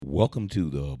Welcome to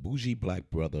the Bougie Black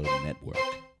Brother Network.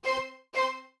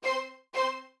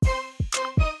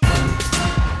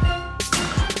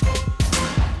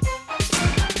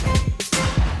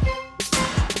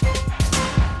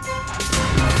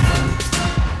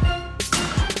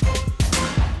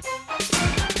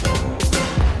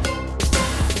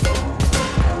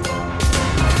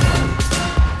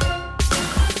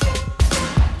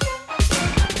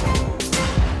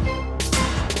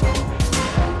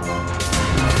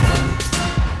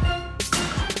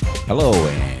 Hello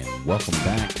and welcome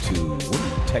back to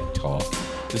Women Tech Talk.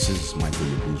 This is Michael,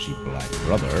 your Bougie Black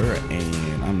Brother,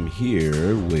 and I'm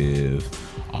here with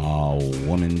our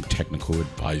woman technical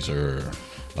advisor,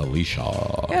 Alicia.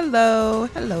 Hello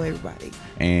everybody.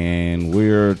 And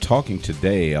we're talking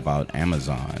today about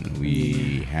Amazon.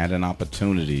 We had an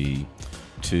opportunity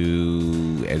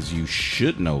to, as you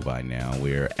should know by now,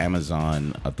 we're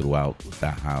Amazon throughout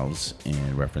the house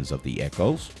in reference of the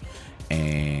Echoes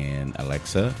and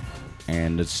Alexa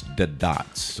and the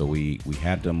Dots. So we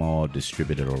had them all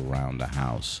distributed around the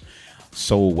house.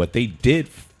 So what they did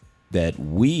that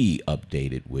we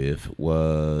updated with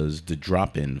was the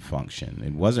drop-in function.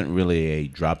 It wasn't really a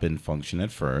drop-in function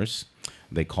at first.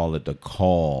 They call it the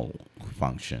call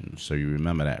function. So you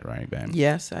remember that, right, Ben?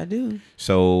 Yes, I do.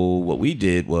 So what we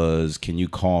did was, can you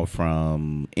call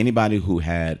from anybody who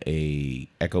had a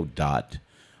Echo Dot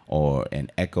or an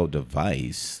Echo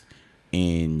device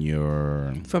in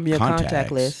your From your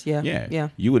contact list? Yeah.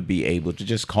 You would be able to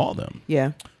just call them.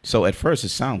 Yeah. So at first it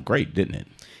sounded great, didn't it?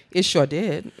 It sure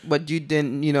did. But you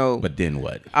didn't, But then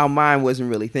what? Our mind wasn't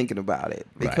really thinking about it.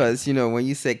 Because, when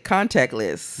you said contact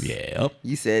list,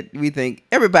 you said, we think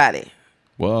everybody.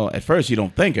 Well, at first you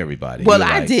don't think everybody. Well,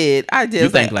 I did. You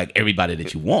think like everybody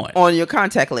that you want. On your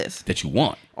contact list. That you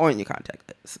want. On your contact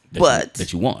list.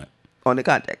 That you want. On the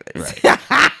contact list. Right.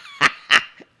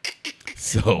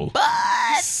 So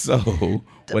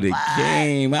what it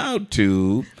came out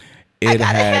to, it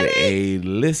had a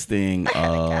listing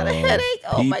of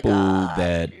people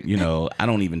that, I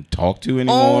don't even talk to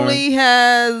anymore. Only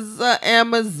has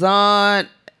Amazon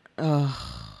out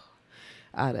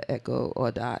of Echo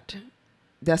or Dot.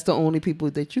 That's the only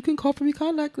people that you can call from your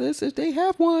contact list if they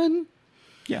have one.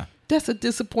 Yeah. That's a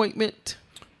disappointment.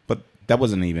 But that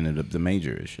wasn't even the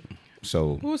major issue.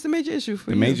 So what was the major issue for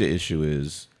you? The major issue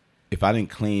is, if I didn't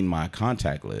clean my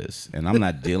contact list and I'm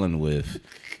not dealing with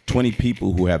 20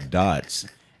 people who have dots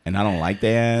and I don't like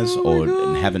their ass or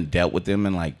haven't dealt with them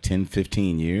in like 10,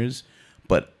 15 years,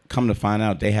 but come to find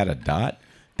out they had a dot,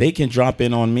 they can drop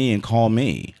in on me and call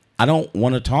me. I don't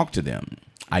want to talk to them.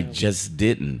 I just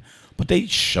didn't. But they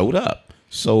showed up.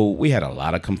 So we had a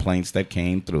lot of complaints that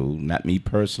came through, not me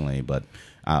personally, but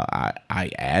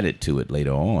I added to it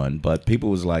later on. But people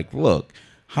was like, look,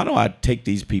 how do I take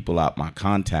these people out my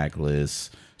contact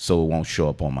list so it won't show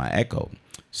up on my Echo?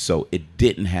 So it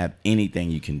didn't have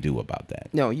anything you can do about that.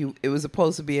 No, it was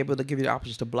supposed to be able to give you the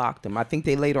option to block them. I think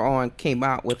they later on came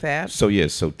out with that. So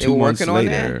yes, so 2 months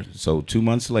later. So 2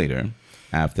 months later,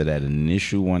 after that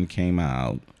initial one came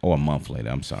out, or a month later,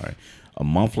 I'm sorry. A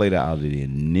month later, out of the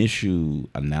initial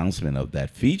announcement of that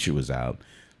feature was out,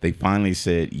 they finally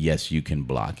said, yes, you can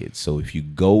block it. So if you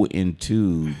go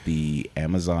into the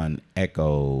Amazon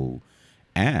Echo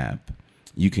app,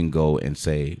 you can go and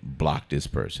say, block this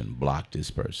person, block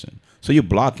this person. So you're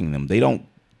blocking them. They don't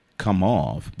come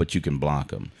off, but you can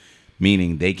block them,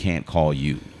 meaning they can't call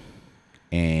you.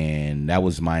 And that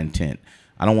was my intent.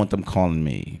 I don't want them calling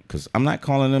me because I'm not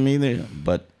calling them either,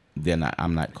 but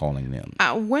I'm not calling them.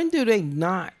 When do they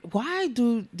not? Why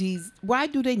do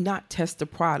they not test the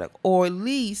product, or at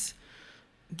least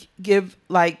and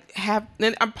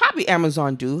probably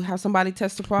Amazon do have somebody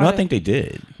test the product? No, I think they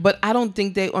did, but I don't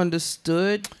think they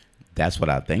understood. That's what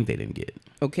I think they didn't get.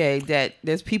 Okay, that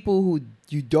there's people who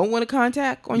you don't want to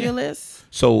contact on your list.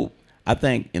 So I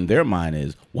think in their mind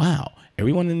is, wow,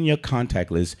 everyone in your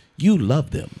contact list, you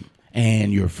love them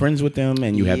and you're friends with them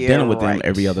and you have dinner with them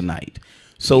every other night.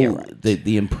 So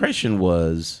the impression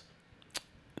was,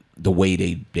 the way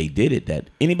they did it, that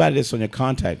anybody that's on your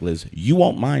contact list, you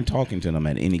won't mind talking to them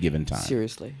at any given time.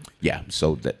 Seriously. Yeah,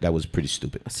 so that was pretty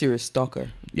stupid. A serious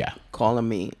stalker. Yeah. Calling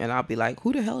me, and I'll be like,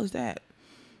 who the hell is that?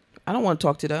 I don't want to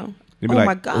talk to them.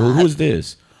 My God. Well, who's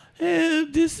this?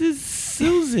 This is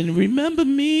Susan. Remember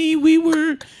me? We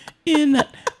were in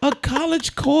a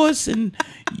college course, and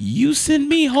you sent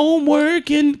me homework,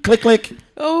 and click.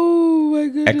 Oh my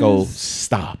goodness. Echo,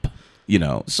 stop.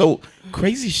 So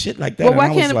crazy shit like that. But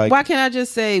why can't I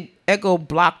just say, Echo,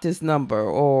 block this number,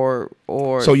 or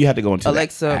so you had to go into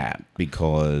Alexa the app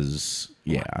because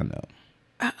I know.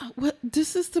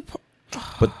 This is the.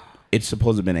 But it's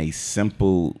supposed to have been a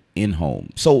simple in-home.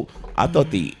 So I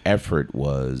thought the effort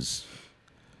was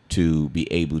to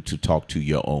be able to talk to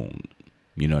your own.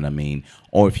 You know what I mean?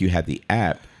 Or if you had the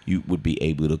app, you would be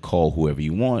able to call whoever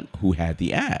you want who had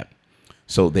the app.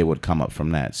 So they would come up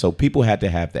from that. So people had to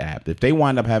have the app. If they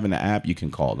wind up having the app, you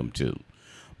can call them too.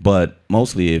 But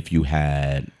mostly if you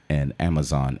had an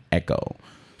Amazon Echo.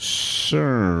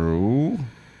 So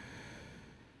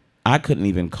I couldn't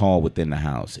even call within the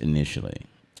house initially.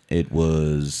 It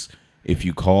was, if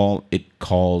you call, it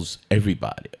calls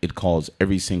everybody. It calls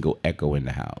every single Echo in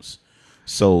the house.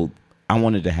 So I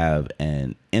wanted to have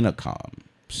an intercom.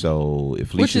 So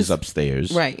if Leisha's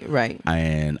upstairs, right,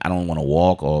 and I don't want to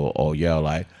walk or yell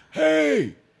like,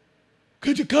 "Hey,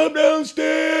 could you come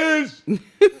downstairs?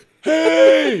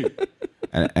 Hey!"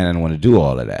 and I don't want to do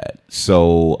all of that.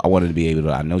 So I wanted to be able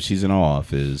to. I know she's in her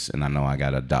office, and I know I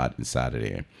got a dot inside of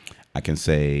there. I can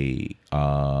say,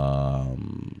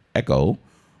 "Echo,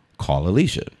 call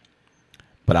Alicia,"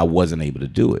 but I wasn't able to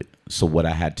do it. So what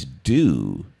I had to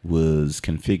do was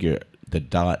configure the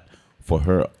dot for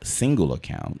her single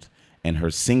account, and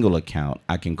her single account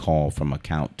I can call from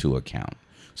account to account.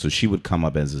 So she would come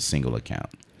up as a single account.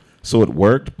 So it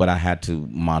worked, but I had to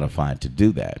modify it to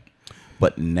do that.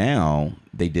 But now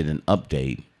they did an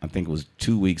update. I think it was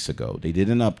 2 weeks ago. They did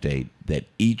an update that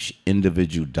each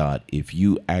individual dot, if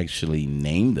you actually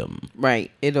name them,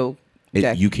 right,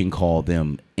 you can call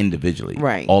them individually.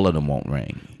 Right. All of them won't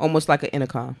ring. Almost like an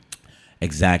intercom.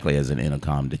 Exactly, as an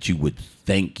intercom that you would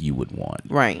think you would want.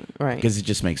 Right. Because it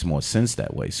just makes more sense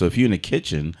that way. So if you're in the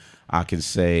kitchen, I can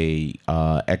say,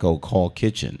 Echo, call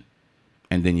kitchen.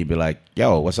 And then you'd be like,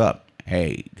 "Yo, what's up?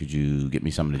 Hey, could you get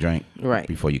me something to drink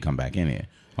before you come back in here?"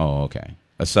 Oh, okay.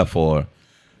 Except for,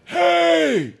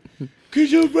 "Hey,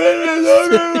 could you bring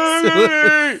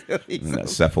us something?"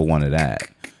 Except for one of that.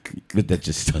 But that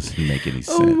just doesn't make any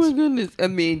sense. Oh, my goodness. I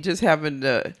mean, just having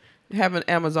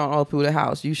Amazon all through the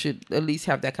house, you should at least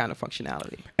have that kind of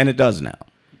functionality. And it does now.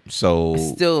 So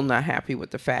still not happy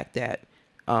with the fact that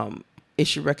it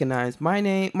should recognize my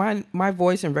name, my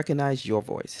voice, and recognize your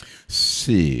voice.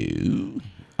 So,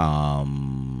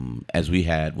 as we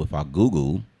had with our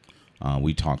Google,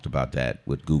 we talked about that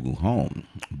with Google Home.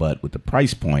 But with the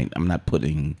price point, I'm not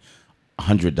putting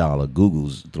 $100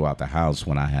 Googles throughout the house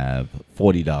when I have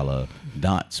 $40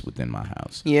 dots within my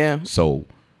house. Yeah. So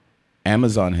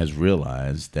Amazon has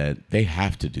realized that they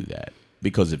have to do that,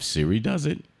 because if Siri does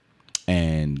it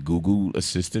and Google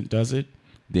Assistant does it,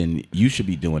 then you should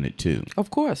be doing it too. Of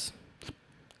course.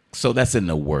 So that's in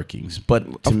the workings.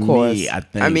 But to me, I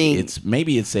think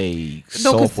it's a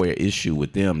software issue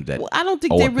with them that, I don't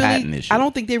think patent issue. I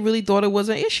don't think they really thought it was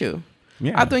an issue.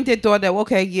 Yeah. I think they thought that,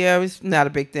 okay, yeah, it's not a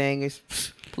big thing. It's,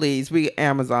 please, we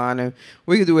Amazon and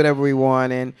we can do whatever we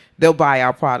want and they'll buy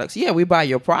our products. Yeah, we buy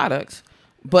your products.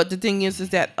 But the thing is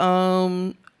that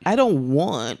I don't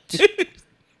want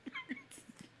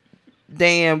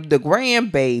the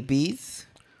grandbabies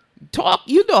talk.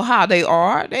 You know how they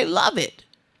are. They love it.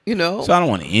 You know. So I don't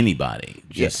want anybody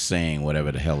just saying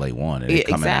whatever the hell they want. And they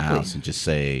come in the house and just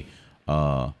say,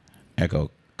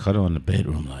 "Echo, cut on the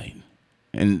bedroom light."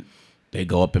 And they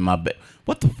go up in my bed.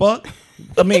 What the fuck?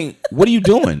 I mean, what are you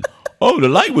doing? "Oh, the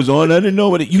light was on. I didn't know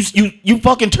what it." You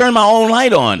fucking turned my own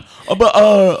light on. I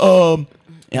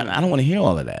don't want to hear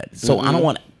all of that. So I don't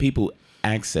want people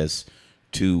access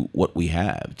to what we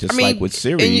have. Just like with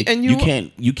Siri, and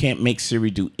you can't make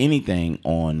Siri do anything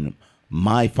on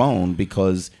my phone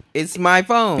because it's my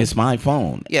phone. It's my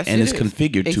phone. Yes, and it's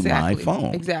configured to my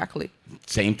phone. Exactly.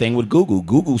 Same thing with Google.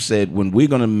 Google said when we're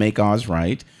going to make ours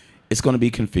right, it's going to be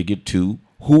configured to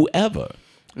whoever.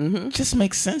 Mm-hmm. Just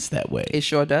makes sense that way. It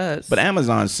sure does. But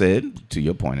Amazon said, to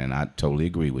your point, and I totally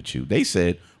agree with you, they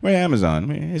said, "We're Amazon.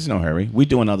 There's no hurry. We're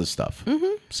doing other stuff."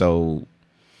 Mm-hmm. So,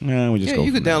 we just go.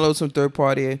 You could download some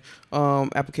third-party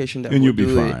application that and will you'll be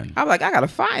do fine. It. I'm like, I got to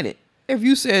find it. If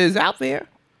you said it's out there.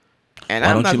 And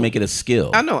why don't you make it a skill?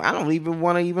 I know. I don't even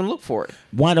want to even look for it.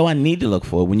 Why do I need to look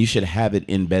for it when you should have it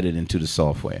embedded into the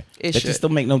software? That just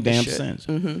don't make no damn sense.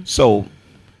 Mm-hmm. So,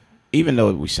 even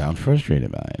though we sound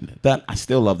frustrated by it, that I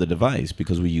still love the device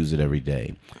because we use it every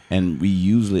day, and we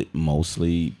use it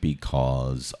mostly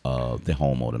because of the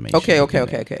home automation.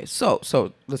 Okay. So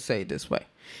let's say it this way: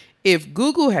 if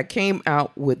Google had came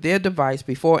out with their device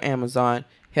before Amazon,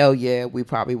 hell yeah, we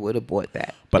probably would have bought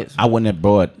that. But I wouldn't have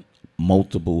bought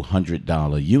multiple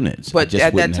 $100 units. But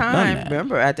at that time,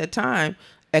 remember, at that time,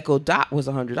 Echo Dot was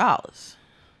 $100.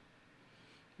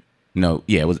 No,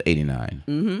 yeah, it was $89.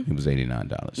 Mm-hmm. It was $89.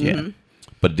 Mm-hmm. Yeah,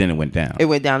 but then it went down. It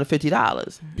went down to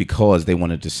 $50 because they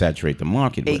wanted to saturate the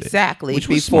market with exactly. It, which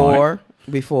was smart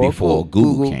before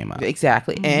Google came out.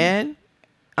 Exactly, mm-hmm. And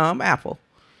Apple.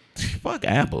 Fuck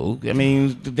Apple. I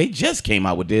mean, they just came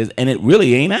out with this, and it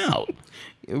really ain't out.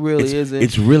 It really isn't.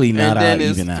 It's really not and then out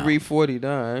it's even out.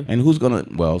 $349. And who's gonna?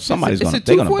 Well, somebody's Is gonna. it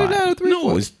They're gonna buy $249 or it. $349?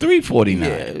 No, it's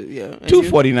 $349. Yeah. And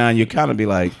 $249. You kind of be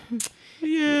like,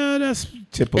 yeah, that's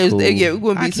typical. it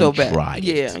wouldn't be so bad. Try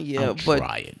it. Yeah, but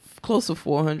try it. Close to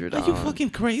 $400. Are you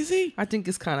fucking crazy? I think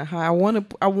it's kind of high. I want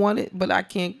it, but I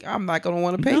can't. I'm not gonna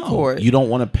want to pay for it. You don't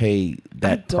want to pay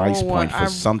that price point for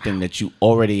something that you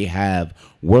already have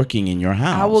working in your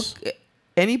house.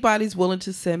 Anybody's willing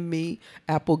to send me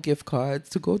Apple gift cards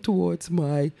to go towards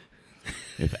my.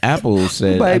 If Apple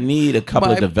said, I need a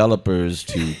couple of developers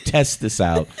to test this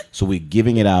out, so we're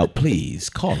giving it out, please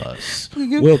call us.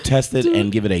 We'll test it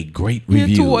and give it a great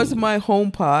review. Towards my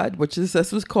HomePod, which is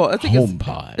that's what's called. I think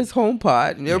HomePod. It's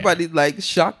HomePod, and everybody's like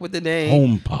shocked with the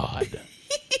name. HomePod.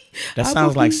 That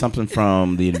sounds like something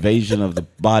from the Invasion of the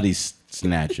Body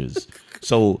Snatchers.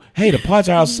 So, hey, the pods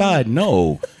are outside.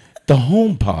 No, the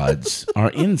home pods are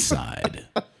inside,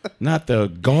 not the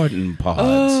garden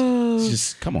pods.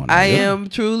 Just come on. I am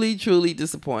truly, truly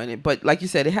disappointed. But like you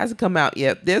said, it hasn't come out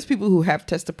yet. There's people who have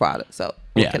tested products. So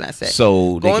what can I say?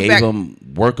 So they gave them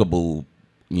workable,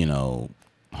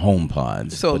 home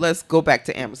pods. So let's go back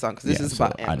to Amazon because this is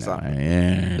about Amazon.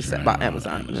 It's about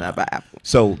Amazon, not about Apple.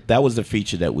 So that was the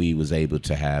feature that we was able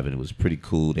to have, and it was pretty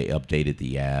cool. They updated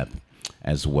the app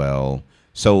as well.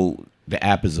 So the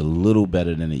app is a little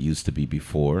better than it used to be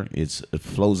before. It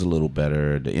flows a little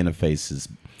better. The interface is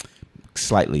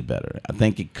slightly better. I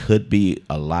think it could be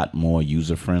a lot more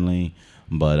user friendly,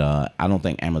 but I don't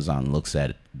think Amazon looks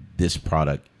at this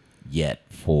product yet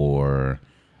for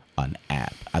an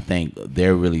app. I think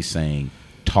they're really saying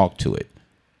talk to it.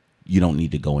 You don't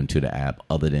need to go into the app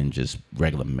other than just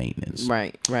regular maintenance.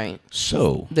 Right.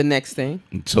 So the next thing.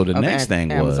 So the next thing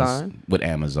was with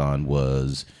Amazon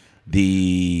was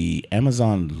the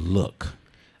Amazon Look.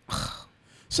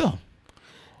 So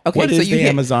okay, what is the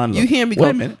Amazon Look? You hear me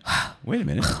go, Wait a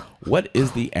minute. What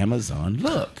is the Amazon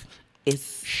Look?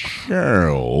 It's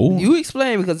Cheryl. You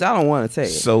explain because I don't want to tell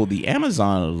you. So the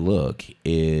Amazon Look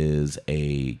is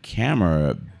a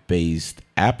camera-based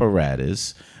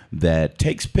apparatus that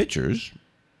takes pictures,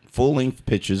 full-length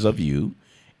pictures of you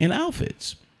in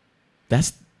outfits.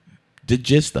 That's the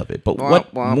gist of it. But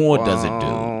what more does it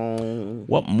do?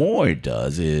 What more it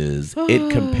does is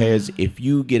it compares if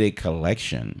you get a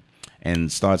collection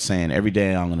and start saying every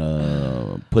day I'm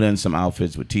gonna put in some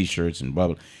outfits with T-shirts and blah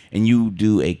blah, and you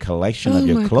do a collection of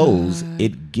your clothes. God.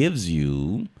 It gives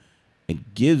you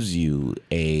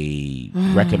a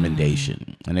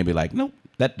recommendation, and they be like, nope,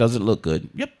 that doesn't look good.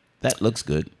 Yep, that looks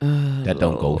good. That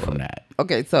don't go from that.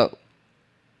 Okay, so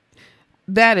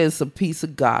that is a piece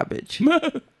of garbage.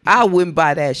 I wouldn't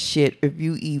buy that shit if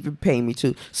you even pay me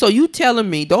to. So you telling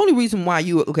me the only reason why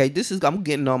I'm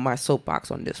getting on my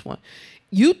soapbox on this one.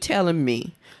 You telling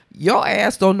me your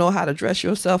ass don't know how to dress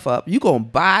yourself up. You gonna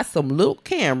buy some little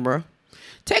camera,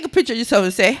 take a picture of yourself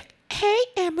and say, hey,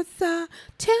 Amazon,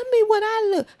 tell me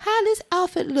how this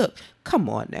outfit look. Come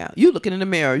on now. You looking in the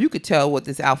mirror, you could tell what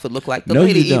this outfit look like. The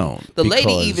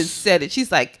lady even said it.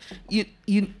 She's like, you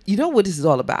know what this is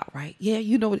all about, right? Yeah,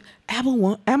 you know what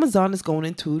Amazon is going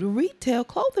into the retail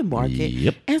clothing market.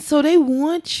 Yep. And so they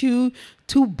want you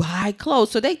to buy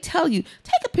clothes. So they tell you,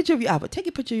 take a picture of your outfit. Take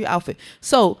a picture of your outfit.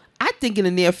 So I think in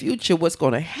the near future, what's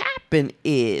going to happen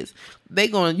is you're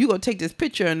going to take this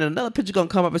picture and then another picture going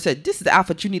to come up and say, this is the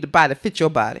outfit you need to buy to fit your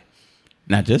body.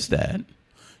 Not just that.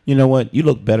 You know what? You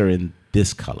look better in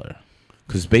this color.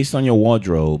 Because based on your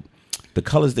wardrobe, the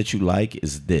colors that you like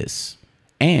is this.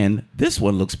 And this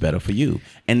one looks better for you.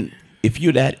 And if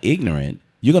you're that ignorant,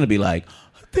 you're going to be like,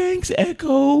 thanks,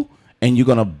 Echo. And you're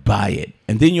going to buy it.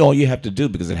 And then all you have to do,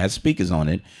 because it has speakers on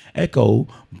it, Echo,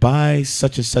 buy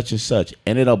such and such and such.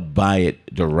 And it'll buy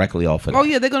it directly off of it. Oh,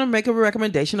 yeah. They're going to make a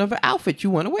recommendation of an outfit you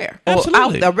want to wear.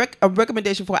 Absolutely. Or a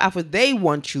recommendation for an outfit they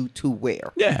want you to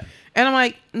wear. Yeah. And I'm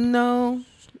like, no.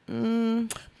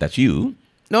 That's you.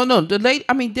 No. The lady,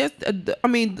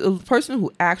 the person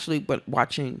who actually went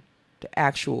watching the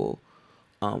actual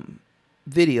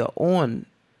video on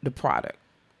the product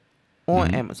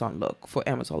on Amazon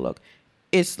Look,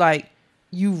 it's like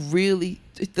you really,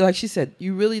 like she said,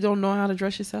 you really don't know how to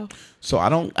dress yourself. So I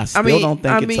still don't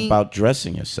think it's about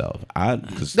dressing yourself. I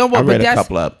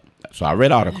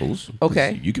read articles.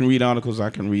 Okay. You can read articles. I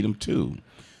can read them too.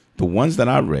 The ones that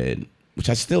I read, which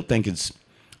I still think it's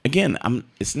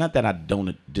not that I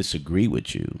don't disagree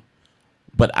with you,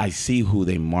 but I see who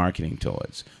they're marketing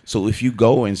towards. So if you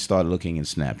go and start looking in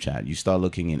Snapchat, you start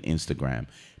looking in Instagram,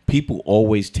 people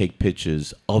always take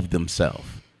pictures of themselves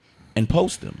and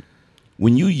post them.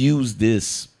 When you use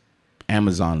this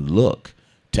Amazon Look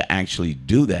to actually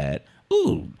do that.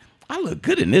 Ooh, I look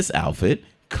good in this outfit.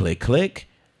 Click, click.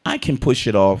 I can push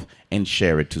it off and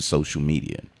share it to social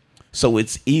media. So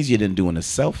it's easier than doing a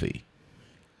selfie.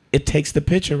 It takes the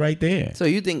picture right there. So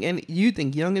you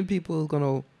think younger people are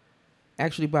gonna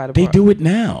actually buy the They product? do it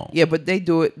now. Yeah, but they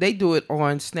do it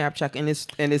on Snapchat,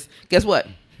 and it's guess what?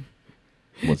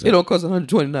 What's It it? don't cost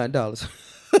 $129.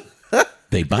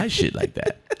 They buy shit like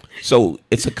that. So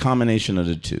it's a combination of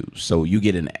the two. So you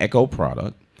get an Echo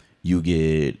product, you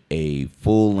get a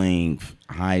full length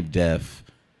high def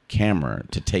camera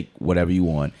to take whatever you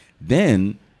want.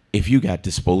 Then if you got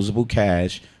disposable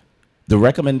cash, the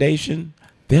recommendation,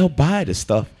 they'll buy the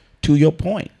stuff. To your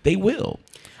point, they will.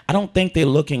 I don't think they're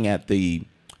looking at the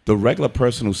regular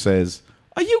person who says,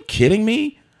 "Are you kidding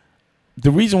me?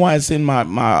 The reason why it's in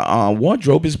my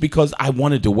wardrobe is because I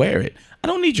wanted to wear it. I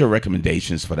don't need your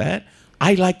recommendations for that.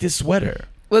 I like this sweater."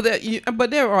 Well,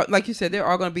 but there are, like you said, there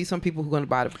are going to be some people who are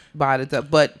going to buy the stuff,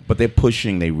 but But they're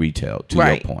pushing their retail, to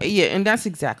right, your point. yeah, and that's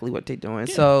exactly what they're doing.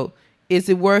 So, is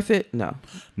it worth it? No.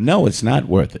 No, it's not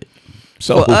worth it.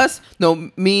 So For us,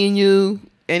 no, me and you,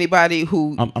 anybody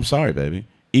who I'm sorry, baby.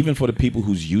 Even for the people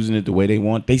who's using it the way they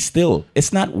want,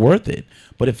 it's not worth it.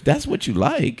 But if that's what you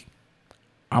like,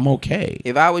 I'm okay.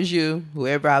 if I was you,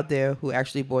 whoever out there who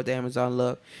actually bought the Amazon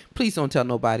look, please don't tell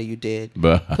nobody you did,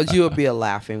 But because you'll be a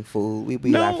laughing fool. We'd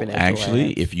be no, laughing at actually, your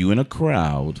ass. if you in a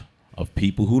crowd of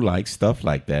people who like stuff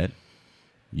like that,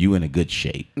 you in a good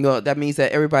shape. No, that means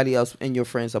that everybody else and your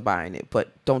friends are buying it, but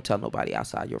don't tell nobody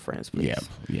outside your friends, please.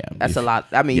 Yeah. That's If- a lot.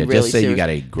 I mean, yeah, really just say serious. you got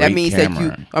a great That means camera.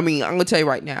 that I'm gonna tell you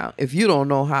right now, if you don't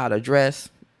know how to dress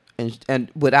and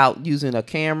without using a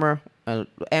camera, an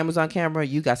Amazon camera,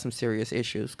 you got some serious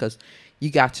issues, because you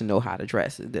got to know how to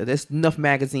dress. There's enough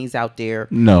magazines out there.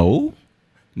 No.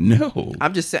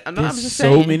 I'm just saying. No, I'm There's just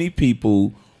so saying. many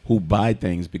people who buy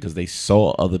things because they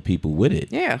saw other people with it.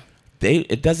 Yeah.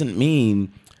 It doesn't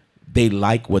mean they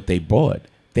like what they bought.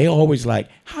 They always like,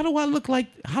 how do I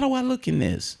look in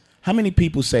this? How many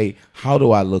people say, how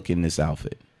do I look in this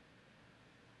outfit?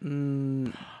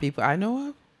 People I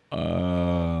know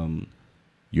of.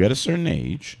 You're at a certain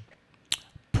age.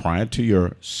 Prior to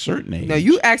your certain age. No,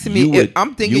 you asking me.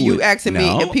 I'm thinking you asking me,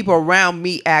 no. and people around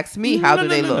me ask me, how do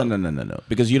they look? No.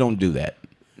 Because you don't do that.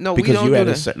 No, we because don't you're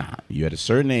do at that. you're at a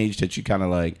certain age that you kind of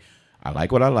like, I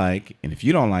like what I like, and if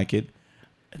you don't like it,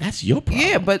 that's your problem.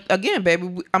 Yeah, but again,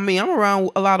 baby, I'm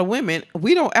around a lot of women.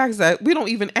 We don't ask that. We don't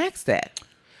even ask that.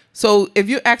 So if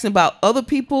you're asking about other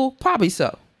people, probably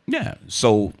so. Yeah.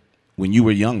 So when you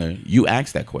were younger, you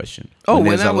asked that question. Oh, when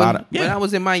there's I a was lot of, when I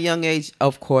was in my young age,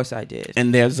 of course I did.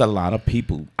 and there's a lot of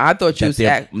people I thought you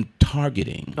that was they're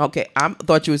targeting. okay. I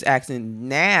thought you was asking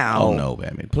now. Oh no,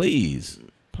 baby, please,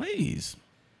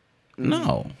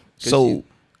 no. 'Cause So you-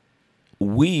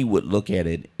 we would look at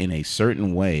it in a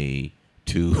certain way.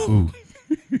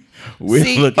 We're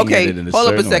See, looking okay, at it in a hold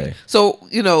up a certain second. way.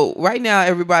 So, right now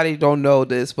everybody don't know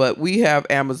this, but we have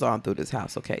Amazon through this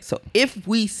house, okay? So if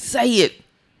we say it,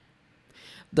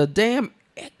 the damn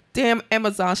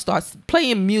Amazon starts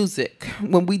playing music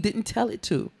when we didn't tell it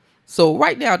to. So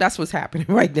right now, that's what's happening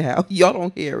right now. Y'all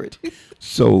don't hear it.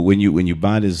 So when you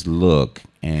buy this look,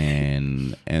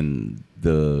 and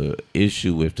the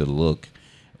issue with the look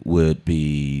would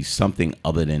be something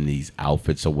other than these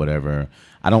outfits or whatever,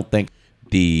 I don't think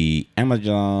the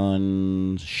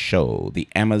Amazon show.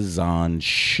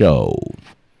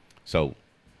 So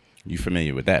you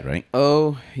familiar with that, right?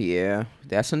 Oh, yeah.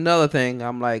 That's another thing.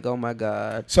 I'm like, oh, my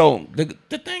God. So the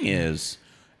thing is,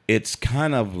 it's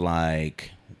kind of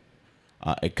like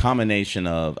a combination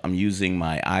of, I'm using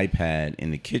my iPad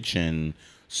in the kitchen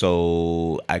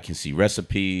so I can see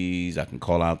recipes, I can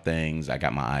call out things. I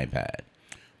got my iPad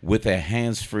with a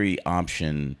hands-free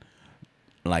option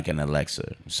like an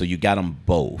Alexa. So you got them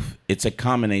both. It's a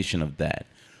combination of that.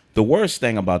 The worst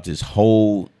thing about this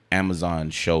whole Amazon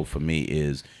show for me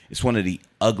is it's one of the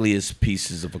ugliest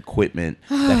pieces of equipment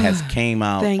that has came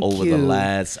out Thank over you. the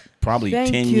last probably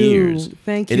Thank 10 you. years.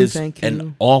 Thank It you, is thank an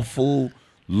you. awful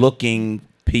looking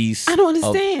piece I don't of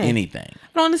understand. anything. I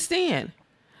don't understand.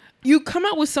 You come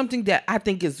out with something that I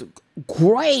think is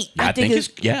great. Yeah, I think it's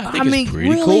pretty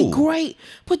really cool. great.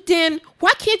 But then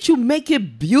why can't you make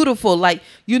it beautiful? Like,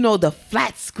 the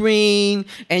flat screen,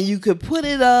 and you could put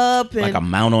it up and Like a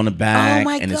mount on the back, Oh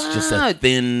my and it's just a God.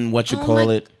 thin, what you Oh call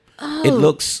my- it. It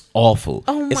looks awful.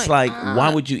 Oh It's my like,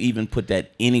 why would you even put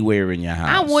that anywhere in your house?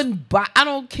 I wouldn't buy. I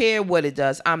don't care what it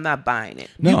does. I'm not buying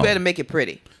it. No. You better make it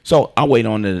pretty. So I'll wait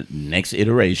on the next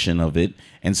iteration of it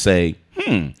and say,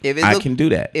 If it I look- can do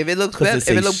that. if it looks because better- it's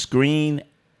if a it look- screen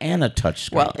and a touch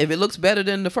screen. Well, if it looks better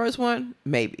than the first one,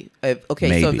 maybe. So if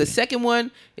Maybe. the second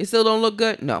one it still don't look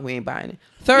good, no, we ain't buying it.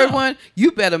 Third No. one,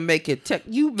 you better make it.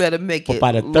 You better make But it.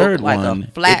 by the look third like one, a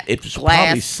flat it's glass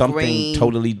probably something screen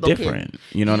totally looking. different.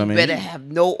 You know what I mean? Better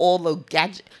have all the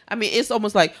gadget. I mean, it's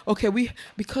almost like, okay,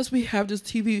 because we have this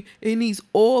TV, it needs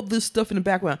all this stuff in the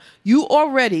background.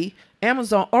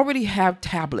 Amazon already have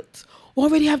tablets.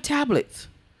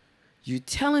 You're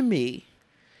telling me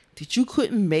that you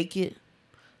couldn't make it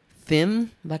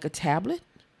thin like a tablet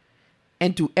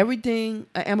and do everything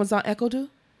an Amazon Echo do?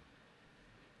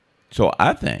 So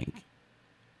I think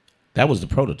that was the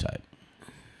prototype.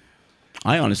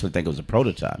 I honestly think it was a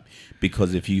prototype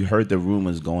because if you heard the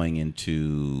rumors going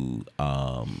into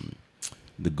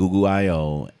the Google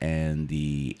I/O and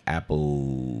the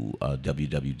Apple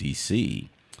WWDC,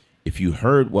 if you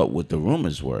heard what the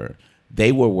rumors were,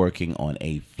 they were working on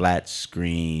a flat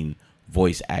screen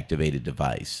voice activated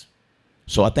device.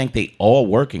 So I think they all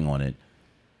working on it,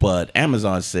 but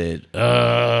Amazon said,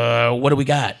 what do we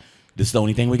got? This is the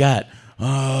only thing we got.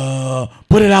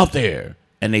 Put it out there.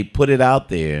 And they put it out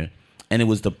there, and it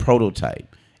was the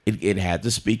prototype. It had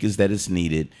the speakers that is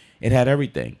needed. It had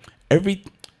everything.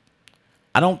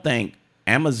 I don't think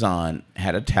Amazon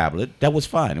had a tablet. That was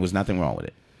fine. There was nothing wrong with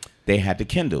it. They had the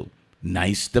Kindle.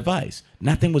 Nice device.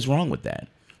 Nothing was wrong with that.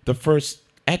 The first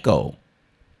Echo.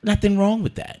 Nothing wrong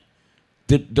with that.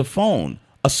 The phone.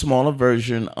 A smaller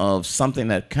version of something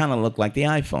that kind of looked like the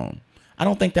iPhone. I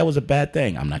don't think that was a bad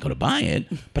thing. I'm not going to buy it,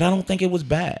 but I don't think it was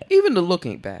bad. Even the look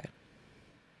ain't bad.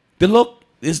 The look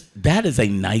that is a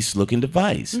nice looking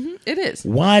device. Mm-hmm, it is.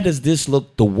 Why does this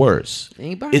look the worst?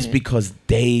 Ain't buying It's it. because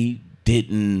they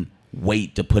didn't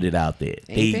wait to put it out there.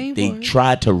 Ain't They for it.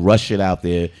 tried to rush it out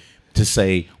there to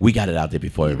say we got it out there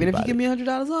before Even everybody. if you give me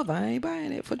 $100 off, I ain't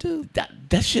buying it for $2.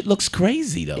 That shit looks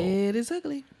crazy though. It is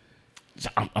ugly.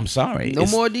 I'm sorry. No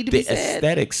more need to be the said.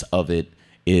 aesthetics of it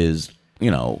is,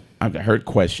 I've heard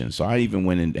questions. So I even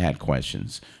went and had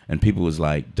questions, and people was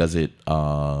like, "Does it?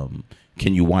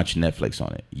 Can you watch Netflix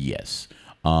on it?" Yes.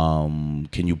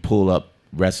 Can you pull up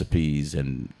recipes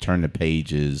and turn the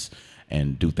pages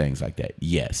and do things like that?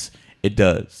 Yes. It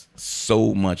does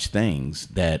so much things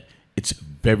that it's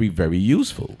very, very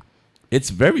useful. It's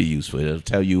very useful. It'll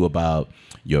tell you about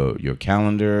your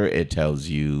calendar. It tells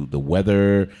you the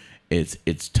weather. It's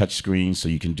touchscreen, so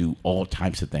you can do all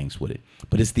types of things with it.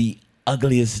 But it's the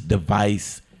ugliest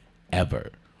device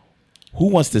ever. Who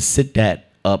wants to sit that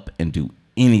up and do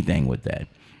anything with that?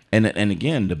 And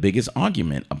again, the biggest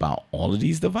argument about all of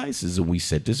these devices, and we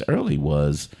said this early,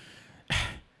 was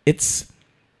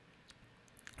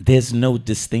there's no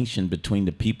distinction between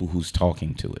the people who's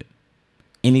talking to it.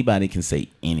 Anybody can say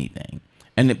anything.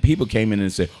 And then people came in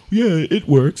and said, yeah, it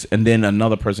works. And then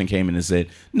another person came in and said,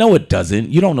 no, it doesn't.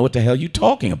 You don't know what the hell you're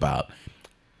talking about.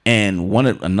 And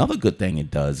another good thing it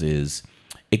does is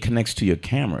it connects to your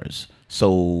cameras.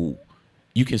 So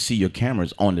you can see your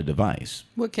cameras on the device.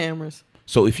 What cameras?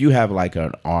 So if you have like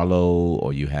an Arlo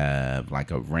or you have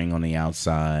like a Ring on the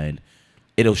outside,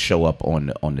 it'll show up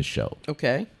on the show.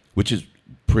 Okay. Which is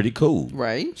pretty cool.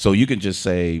 Right. So you can just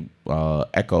say,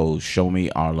 Echo, show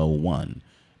me Arlo 1.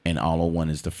 And Arlo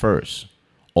 1 is the first.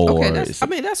 Or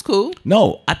that's cool.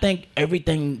 No, I think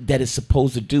everything that it's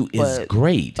supposed to do is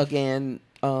great. Again,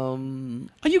 are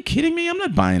you kidding me? I'm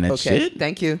not buying that shit.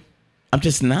 Thank you. I'm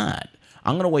just not.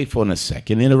 I'm going to wait for a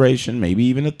second iteration, maybe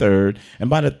even a third. And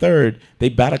by the third, they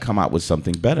better come out with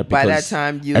something better. Because by that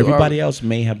time, everybody else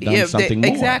may have done something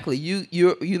more. Exactly.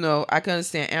 I can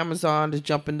understand Amazon is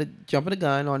jumping the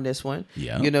gun on this one.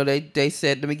 Yeah. They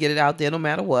said, let me get it out there no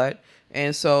matter what.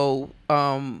 And so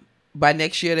by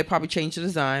next year, they probably change the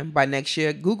design. By next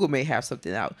year, Google may have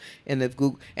something out. And if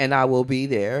Google, and I will be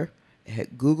there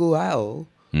at Google I/O,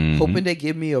 hoping they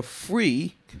give me a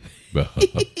free. I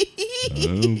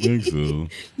don't think so.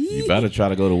 You better try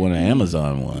to go to one of the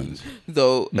Amazon ones.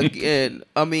 So again,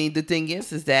 the thing is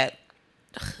that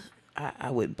I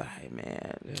wouldn't buy it,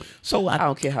 man. So I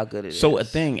don't care how good it is. So I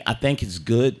think it's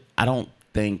good. I don't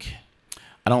think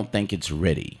it's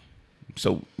ready.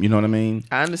 So you know what I mean?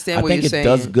 I understand what you're saying. I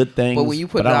think it does good things, but when you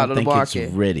put it out on the market,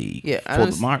 it's ready. Yeah,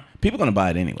 for the market. People are gonna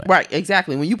buy it anyway. Right,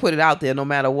 exactly. When you put it out there, no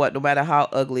matter what, no matter how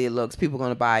ugly it looks, people are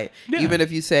gonna buy it. Yeah. Even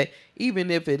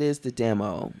if it is the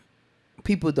demo,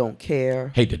 people don't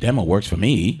care. Hey, the demo works for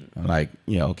me. Like,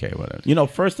 yeah, okay, whatever.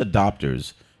 First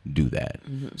adopters do that.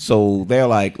 Mm-hmm. So they're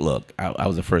like, look, I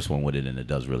was the first one with it, and it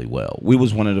does really well. We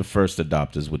was one of the first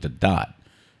adopters with the Dot.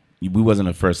 We wasn't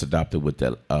the first adopted with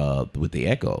the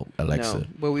Echo Alexa. No,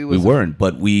 but we weren't,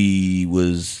 but we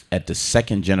was at the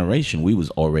second generation. We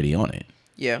was already on it.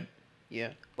 Yeah, yeah.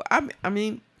 But I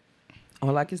mean,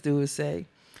 all I can do is say,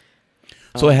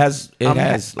 So it has like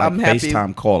I'm happy.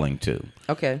 FaceTime calling too.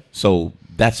 Okay. So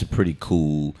that's a pretty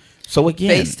cool. So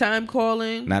again, FaceTime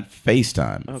calling. not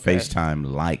FaceTime, Okay. FaceTime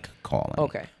like calling.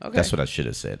 Okay. That's what I should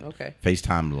have said. Okay.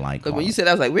 FaceTime like Because calling. when you said,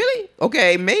 I was like, really?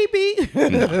 Okay, maybe.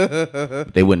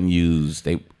 They wouldn't use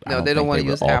they. No, they don't think wanna they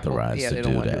were use Apple. authorized Yeah, to they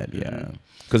don't do wanna that. do- Yeah,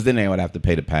 because then they would have to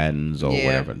pay the patents or yeah,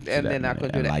 whatever. and to they're not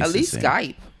going to do and that. At least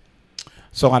licensing. Skype.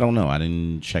 So I don't know. I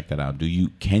didn't check that out.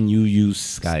 Can you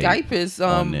use Skype? Skype is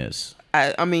on this.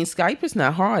 I mean, Skype is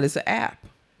not hard. It's an app.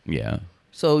 Yeah.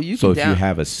 So you So can if you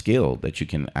have a skill that you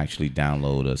can actually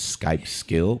download a Skype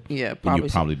skill, yeah, then probably you'll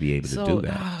probably be able to do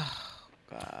that.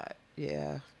 God,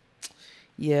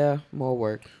 yeah, more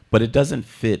work. But it doesn't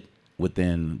fit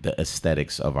within the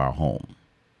aesthetics of our home.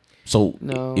 So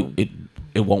No.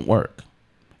 it won't work.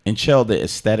 And Shell, the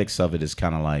aesthetics of it is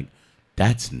kind of like,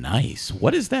 that's nice.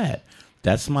 What is that?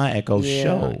 That's my Echo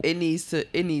Show. It needs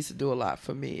to do a lot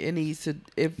for me. It needs to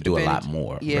Do a lot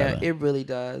more, Yeah, rather. it really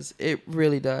does. It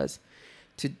really does.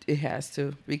 It has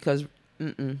to, because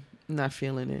not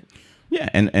feeling it. Yeah,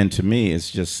 and to me,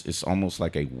 it's almost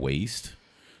like a waste.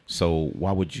 So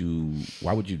why would you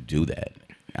do that?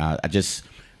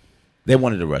 They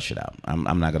wanted to rush it out.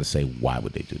 I'm not gonna say why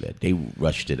would they do that. They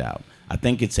rushed it out. I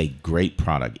think it's a great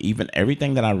product. Even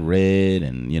everything that I read,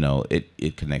 and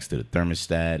it connects to the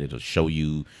thermostat. It'll show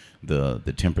you the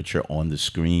temperature on the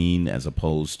screen as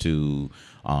opposed to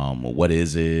what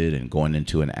is it, and going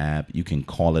into an app. You can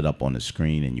call it up on the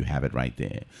screen and you have it right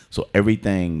there. So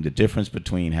everything, the difference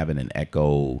between having an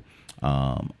Echo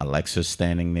Alexa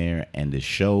standing there and the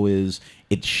show is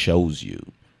it shows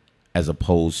you as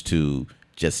opposed to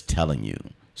just telling you.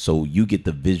 So you get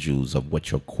the visuals of what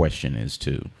your question is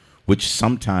too, which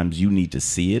sometimes you need to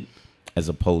see it as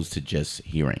opposed to just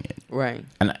hearing it. Right.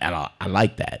 And I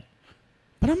like that.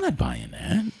 But I'm not buying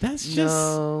that. That's just,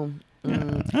 No.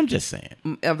 I'm just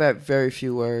saying. I've had very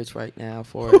few words right now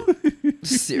for it.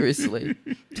 Seriously.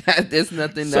 There's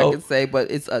nothing I can say, but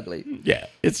it's ugly. Yeah,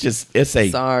 it's a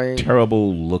Sorry.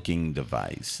 terrible looking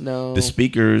device. No. The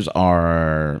speakers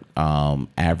are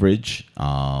average.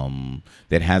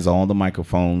 That has all the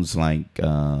microphones like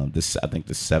this. I think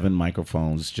the 7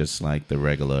 microphones, just like the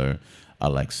regular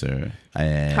Alexa.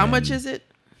 And How much is it?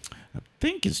 I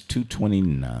think it's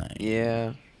 $229.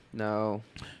 Yeah. No.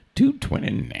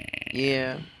 $229.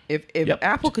 Yeah. If Yep.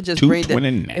 Apple could just bring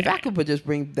 $229. if Apple could just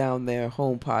bring down their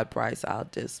HomePod price, I'll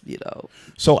just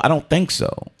So I don't think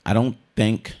so. I don't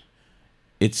think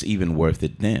it's even worth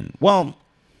it then. Well,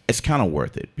 it's kind of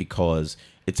worth it because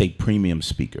it's a premium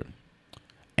speaker.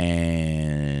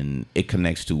 And it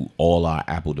connects to all our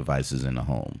Apple devices in the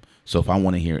home. So if I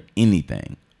want to hear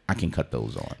anything, I can cut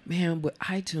those on. Man, with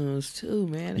iTunes too,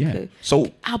 man. Yeah.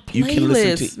 So Our you can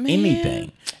listen playlists, to man.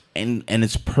 anything. And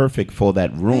it's perfect for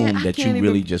that room Man, I that you can't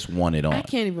really even- just want it on. I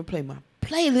can't even play my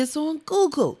playlist on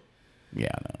Google Yeah,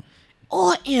 I know.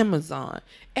 or Amazon.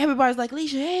 Everybody's like,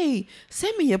 Alicia, hey,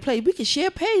 send me your play. We can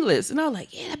share playlists. And I was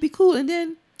like, yeah, that'd be cool. And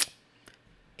then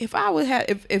if I would have,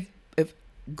 if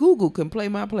Google can play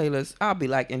my playlist, I'll be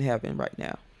like in heaven right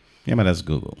now. Yeah, but that's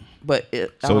Google. But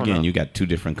So again, you got 2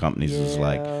 different companies. It's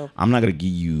like, Yeah. I'm not going to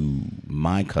give you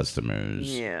my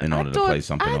customers in order to play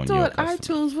something on your I thought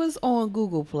customers. iTunes was on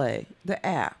Google Play, the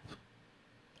app.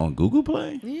 On Google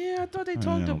Play? Yeah, I thought they I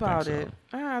talked don't about think it.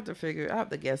 so. I have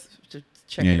to guess to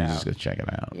check Yeah, it you out. just go check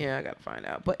it out. Yeah, I gotta find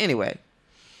out. But anyway,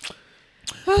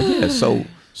 Yeah,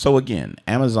 so again,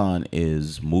 Amazon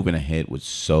is moving ahead with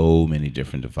so many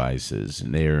different devices,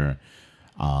 and their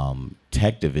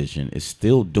tech division is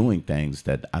still doing things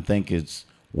that I think is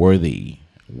worthy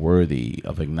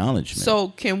of acknowledgement. so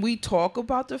can we talk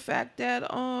about the fact that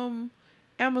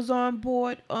Amazon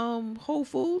bought Whole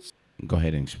Foods? Go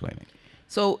ahead and explain it.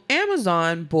 So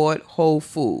Amazon bought Whole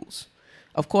Foods.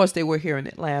 Of course, they were here in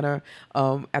Atlanta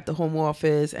at the home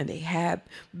office, and they had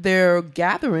their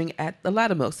gathering at the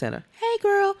Loudermilk Center. Hey,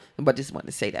 girl. But I just wanted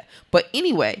to say that. But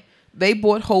anyway, they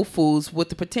bought Whole Foods with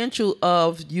the potential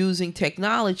of using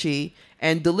technology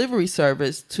and delivery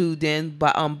service to then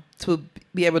to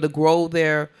be able to grow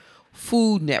their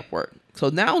food network. So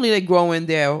not only they growing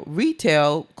their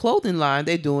retail clothing line,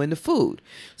 they're doing the food.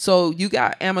 So you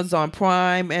got Amazon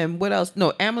Prime and what else?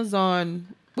 No, Amazon.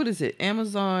 What is it?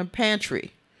 Amazon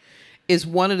Pantry is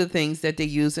one of the things that they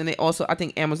use, and they also, I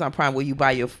think, Amazon Prime, where you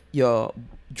buy your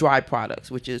dry products,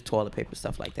 which is toilet paper,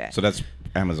 stuff like that. So that's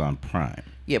Amazon Prime.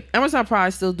 Yep, Amazon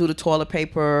Prime still do the toilet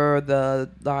paper, the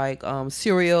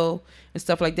cereal and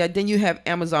stuff like that. Then you have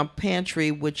Amazon Pantry,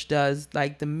 which does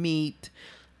like the meat,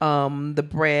 the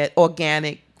bread,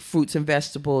 organic fruits and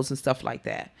vegetables and stuff like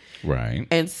that. Right.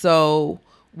 And so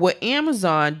what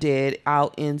Amazon did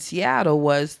out in Seattle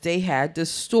was they had this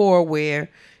store where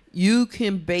you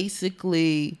can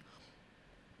basically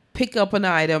pick up an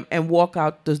item and walk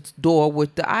out the door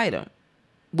with the item,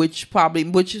 which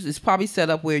is probably set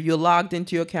up where you're logged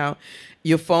into your account.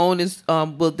 Your phone is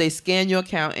they scan your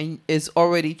account and it's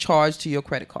already charged to your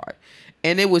credit card.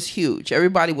 And it was huge.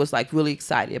 Everybody was like really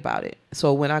excited about it.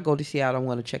 So when I go to Seattle, I'm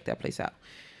going to check that place out.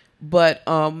 But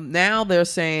now they're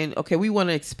saying, okay, we want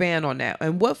to expand on that.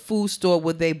 And what food store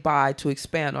would they buy to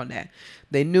expand on that?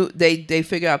 They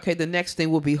figure out, okay, the next thing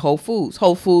will be Whole Foods.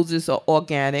 Whole Foods is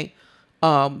organic.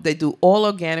 They do all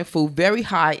organic food, very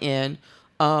high end.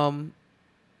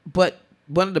 But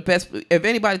one of the best, if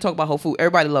anybody talk about Whole Foods,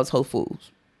 everybody loves Whole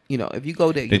Foods. You know, if you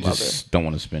go there, you love it. They just don't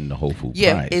want to spend the Whole Food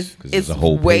price. It's a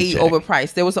whole way paycheck.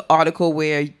 overpriced. There was an article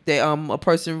where a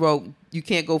person wrote, you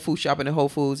can't go food shopping at Whole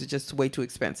Foods. It's just way too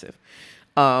expensive.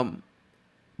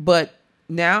 But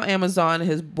now Amazon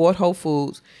has bought Whole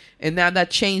Foods, and now that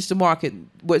changed the market.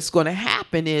 What's going to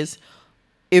happen is,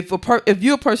 if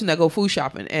you're a person that go food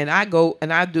shopping, and I go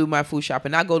and I do my food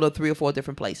shopping, I go to 3 or 4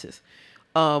 different places.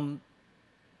 The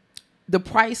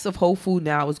price of Whole Food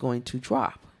now is going to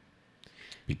drop.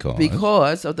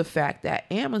 Because of the fact that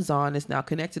Amazon is now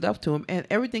connected up to them, and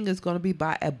everything is going to be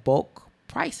bought at bulk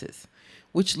prices,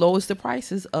 which lowers the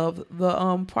prices of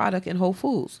the product in Whole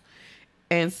Foods.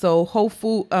 And so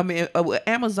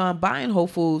Amazon buying Whole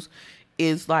Foods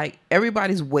is like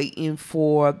everybody's waiting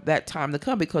for that time to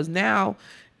come, because now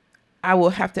I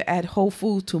will have to add Whole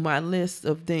Foods to my list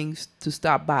of things to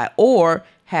stop by or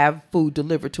have food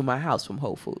delivered to my house from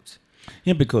Whole Foods.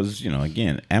 Yeah, because,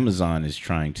 again, Amazon is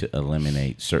trying to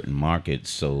eliminate certain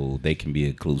markets so they can be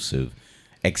exclusive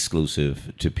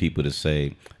to people to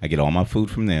say, I get all my food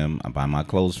from them, I buy my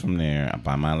clothes from there, I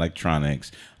buy my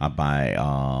electronics, I buy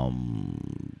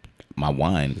my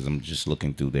wine, because I'm just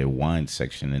looking through their wine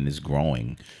section and it's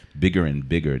growing bigger and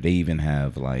bigger. They even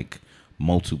have like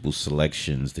multiple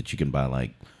selections that you can buy,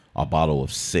 like a bottle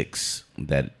of 6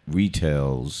 that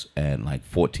retails at like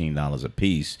 $14 a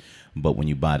piece. But when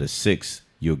you buy the 6,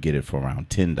 you'll get it for around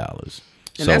 $10.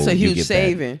 And that's a huge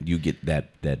saving. You get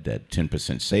that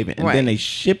 10% saving. And right. Then they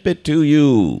ship it to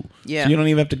you. Yeah. So you don't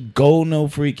even have to go no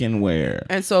freaking where.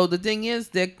 And so the thing is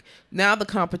that now the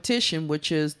competition,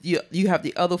 which is you have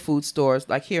the other food stores,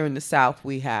 like here in the South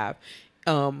we have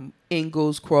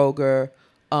Ingles, Kroger,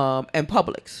 and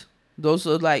Publix. Those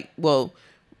are like,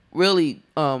 really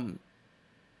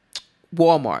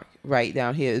Walmart right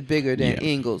down here is bigger than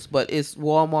Ingles, but it's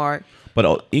Walmart.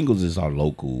 But Ingles is our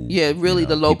local. Yeah, really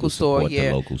the local store. Yeah,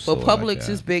 The local but store Publix like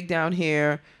is big down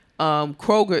here.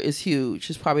 Kroger is huge.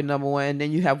 It's probably number one. And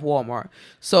then you have Walmart.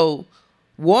 So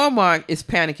Walmart is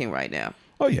panicking right now.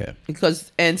 Oh yeah.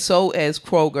 And so is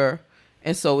Kroger,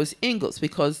 and so is Ingles,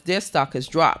 because their stock has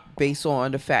dropped based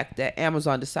on the fact that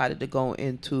Amazon decided to go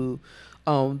into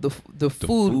the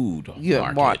food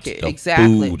market.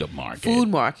 Exactly. Food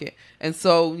market. And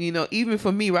so, even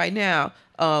for me right now,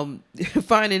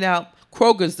 finding out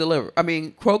Kroger's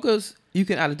you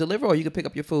can either deliver or you can pick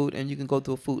up your food and you can go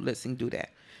through a food list and do that,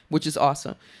 which is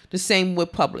awesome. The same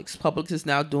with Publix. Publix is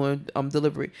now doing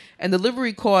delivery. And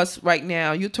delivery costs right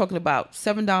now, you're talking about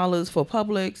 $7 for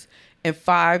Publix and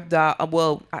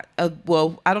 $5.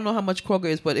 I don't know how much Kroger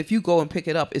is, but if you go and pick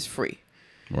it up, it's free.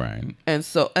 Right. And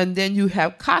then you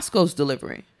have Costco's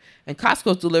delivering. And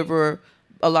Costco's deliver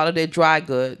a lot of their dry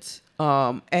goods.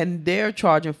 And they're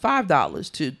charging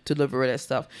 $5 to deliver that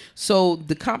stuff. So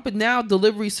now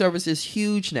delivery service is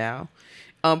huge now.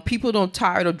 People don't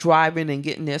tired of driving and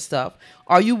getting their stuff.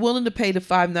 Are you willing to pay the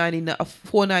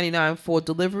 $4.99 for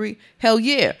delivery? Hell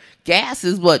yeah. Gas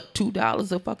is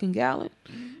 $2 a fucking gallon.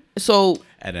 So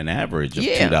at an average of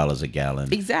 $2 a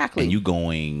gallon. Exactly. And you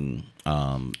going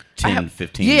 10,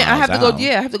 15 miles I have to out. go.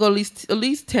 Yeah, I have to go at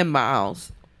least 10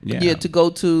 miles. Yeah. To go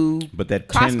to But that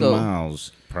Costco. 10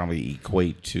 miles probably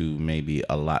equate to maybe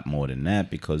a lot more than that,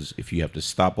 because if you have to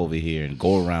stop over here and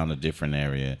go around a different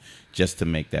area just to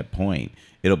make that point,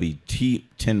 it'll be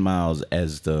 10 miles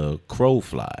as the crow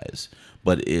flies,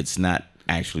 but it's not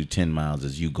actually 10 miles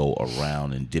as you go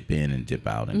around and dip in and dip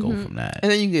out and go from that.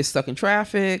 And then you get stuck in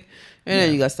traffic, and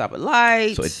then you got to stop at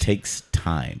lights. So it takes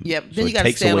time. Yep. So Then you it got to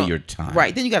takes stand away on, your time.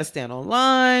 Right. Then you got to stand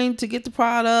online to get the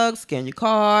product, scan your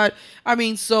card.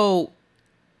 So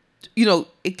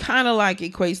it kind of like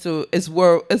equates to it's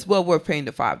well worth paying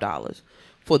the $5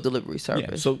 for delivery service.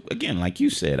 Yeah. So again, like you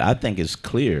said, I think it's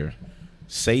clear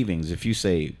savings. If you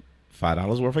say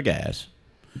 $5 worth of gas,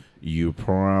 you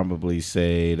probably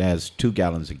say that's 2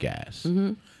 gallons of gas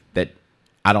that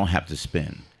I don't have to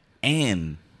spend.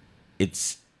 And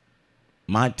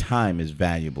my time is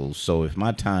valuable. So if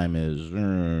my time is,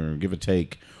 give or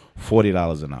take,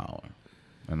 $40 an hour,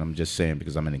 and I'm just saying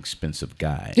because I'm an expensive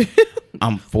guy.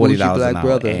 I'm $40 Black an hour,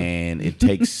 brother. and it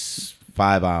takes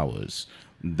 5 hours.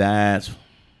 That's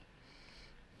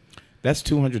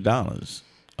 $200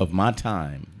 of my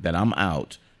time that I'm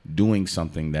out doing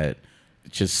something that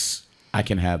just I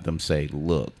can have them say,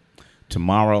 look,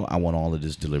 tomorrow I want all of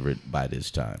this delivered by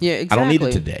this time. Yeah, exactly. I don't need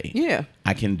it today. Yeah.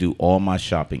 I can do all my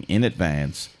shopping in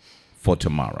advance for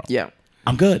tomorrow. Yeah.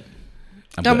 I'm good.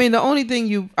 I mean, the only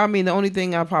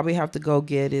thing I probably have to go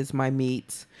get is my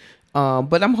meats.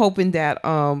 But I'm hoping that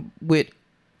with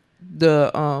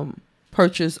the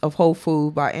purchase of Whole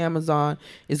Food by Amazon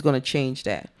is going to change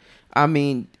that. I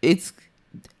mean,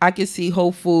 I can see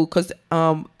Whole Food because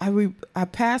I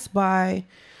passed by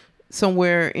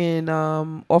somewhere in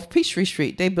off Peachtree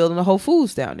Street. They building a Whole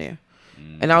Foods down there,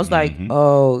 and I was like,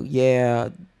 oh yeah,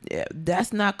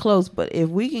 that's not close. But if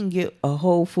we can get a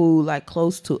Whole Food like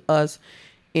close to us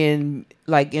in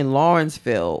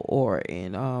Lawrenceville or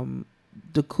in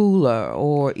Decula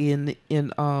or in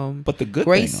but the good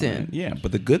Grayson.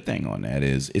 But the good thing on that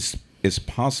is it's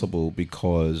possible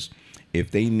because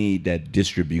if they need that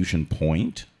distribution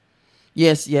point,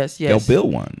 yes, they'll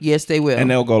build one. Yes, they will.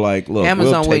 And they'll go like, look,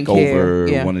 Amazon we'll take wouldn't care. over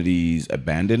Yeah. one of these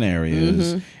abandoned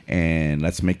areas and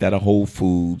let's make that a Whole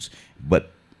Foods,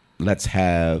 but let's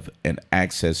have an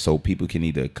access so people can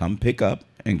either come pick up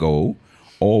and go,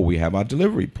 or we have our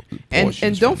delivery portions.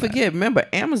 And don't from that. forget, remember,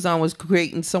 Amazon was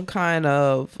creating some kind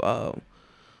of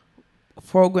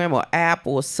program or app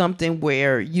or something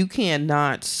where you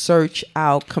cannot search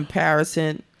out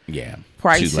comparison. Yeah.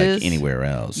 Prices. To like anywhere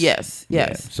else. Yes.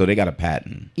 Yeah. So they got a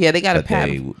patent. Yeah, they got a that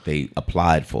patent. They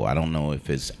applied for. I don't know if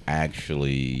it's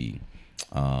actually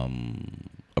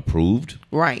approved.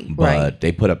 Right. But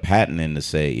they put a patent in to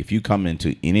say if you come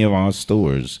into any of our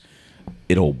stores,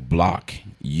 it'll block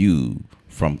you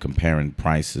from comparing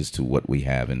prices to what we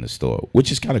have in the store,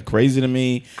 which is kind of crazy to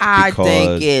me. I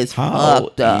think it's how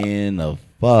fucked up. in the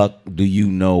fuck do you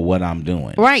know what I'm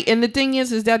doing? Right. And the thing is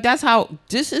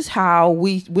this is how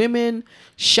we women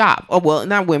shop. Oh, well,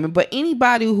 not women, but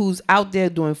anybody who's out there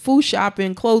doing food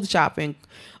shopping, clothes shopping,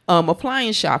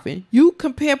 appliance shopping, you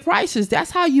compare prices.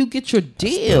 That's how you get your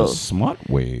deal. That's the smart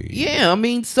way. Yeah, I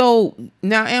mean, so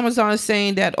now Amazon is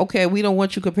saying that, okay, we don't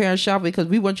want you comparing shopping because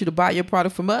we want you to buy your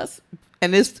product from us.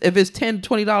 And if it's $10,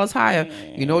 $20 higher,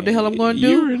 you know what the hell I'm going to do?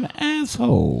 You're an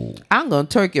asshole. I'm going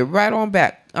to turk it right on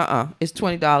back. It's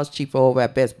 $20 cheaper over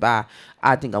at Best Buy.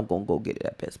 I think I'm going to go get it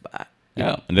at Best Buy.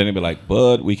 Yeah. And then they'd be like,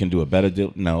 bud, we can do a better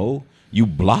deal. No, you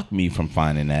blocked me from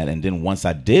finding that. And then once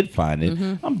I did find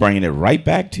it, I'm bringing it right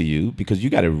back to you because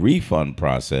you got a refund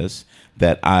process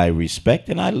that I respect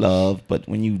and I love. But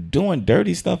when you doing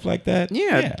dirty stuff like that,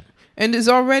 Yeah. And there's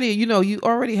already, you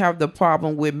already have the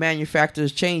problem with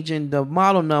manufacturers changing the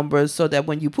model numbers so that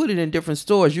when you put it in different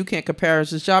stores, you can't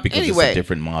comparison shop because anyway. it's a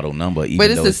different model number, even But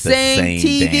it's though the it's the same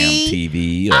same TV. damn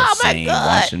TV or Oh my same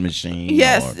God. washing machine.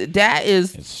 Yes, or, that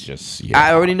is. it's just,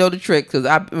 I already know the trick because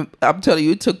I'm telling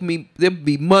you, it took me, there'd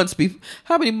be months.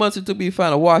 How many months it took me to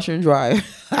find a washer and dryer?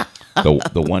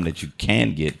 the one that you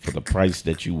can get for the price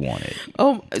that you wanted.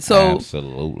 So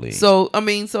absolutely. So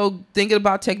thinking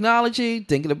about technology,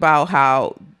 thinking about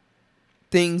how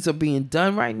things are being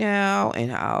done right now, and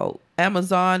how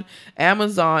Amazon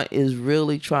is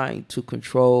really trying to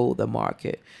control the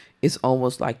market. It's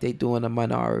almost like they're doing a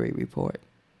Minority Report.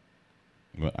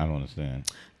 Well, I don't understand.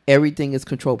 Everything is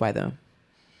controlled by them.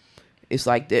 It's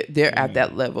like they're at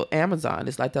that level. Amazon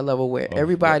is like that level where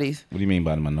everybody's. What do you mean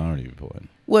by the Minority Report?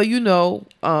 Well, the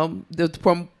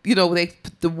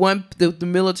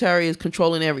military is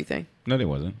controlling everything. No, they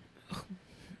wasn't.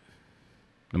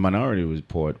 The Minority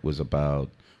Report was about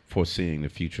foreseeing the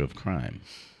future of crime.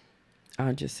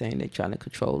 I'm just saying they're trying to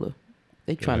control it.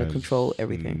 They're trying to control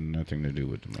everything. Nothing to do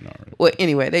with the Minority. Well,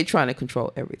 anyway, they're trying to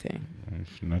control everything.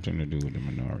 It's nothing to do with the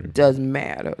Minority. Doesn't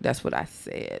matter. That's what I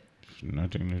said. It's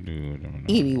nothing to do with the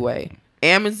Minority. Anyway,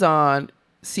 Amazon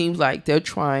seems like they're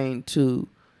trying to.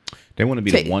 They want to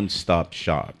be the one-stop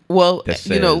shop. Well, that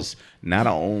says not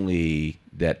only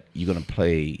that you're going to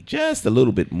pay just a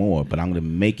little bit more, but I'm going to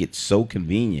make it so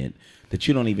convenient that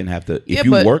you don't even have to. If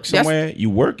you work somewhere, you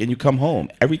work and you come home.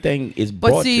 Everything is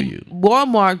brought to you.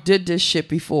 Walmart did this shit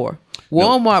before.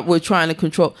 Walmart was trying to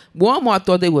control. Walmart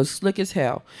thought they were slick as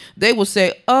hell. They would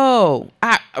say, "Oh,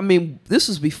 I mean, this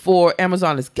was before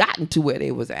Amazon has gotten to where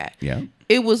they was at." Yeah,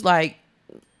 it was like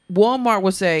Walmart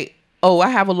would say, "Oh, I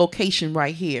have a location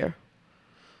right here,"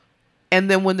 and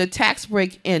then when the tax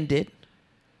break ended,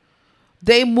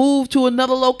 they moved to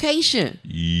another location.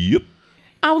 Yep.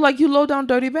 I was like, "You low down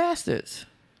dirty bastards."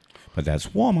 But that's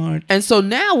Walmart. And so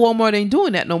now Walmart ain't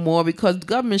doing that no more because the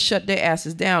government shut their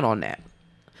asses down on that.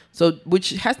 So,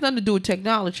 which has nothing to do with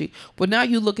technology. But now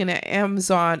you're looking at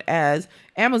Amazon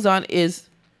is,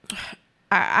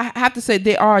 I have to say,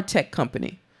 they are a tech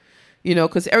company,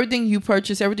 because everything you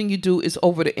purchase, everything you do is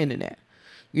over the internet,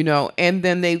 and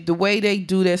then the way they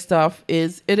do their stuff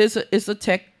is, it's a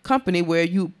tech company where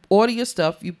you order your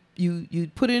stuff, you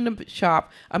put it in the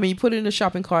shop. You put it in the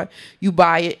shopping cart, you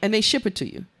buy it, and they ship it to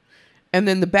you. And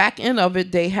then the back end of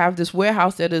it, they have this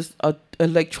warehouse that is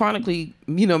electronically,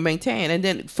 maintained. And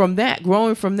then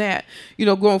growing from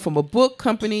a book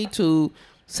company to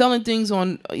selling things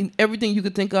on everything you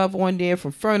could think of on there,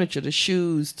 from furniture to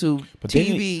shoes to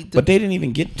TV. But they didn't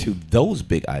even get to those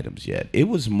big items yet. It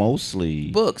was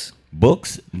mostly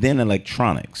books, then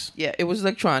electronics. Yeah, it was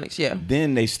electronics, yeah.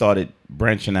 Then they started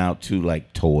branching out to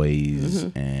like toys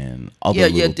and other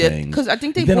little things. Because I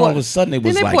think all of a sudden it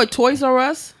was like... Then they bought Toys R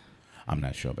Us? I'm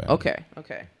not sure about it. Okay.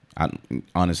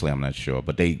 Honestly, I'm not sure.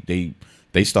 But they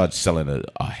start selling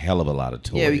a hell of a lot of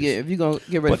toys. Yeah, if you're gonna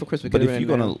get ready for Christmas, but if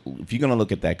you're gonna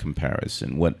look at that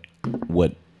comparison, what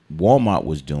Walmart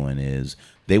was doing is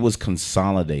they was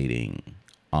consolidating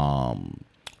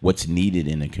what's needed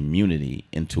in a community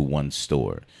into one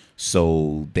store.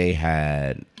 So they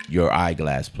had your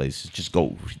eyeglass places, just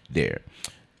go there.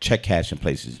 Check cashing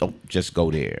places, just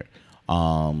go there.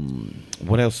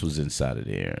 What else was inside of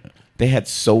there? They had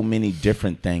so many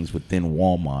different things within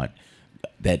Walmart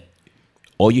that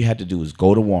all you had to do was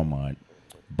go to Walmart,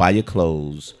 buy your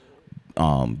clothes,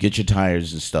 get your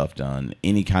tires and stuff done,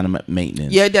 any kind of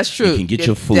maintenance. Yeah, that's true. You can get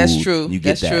your food. That's true. You get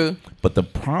that's that. True. But the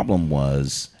problem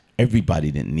was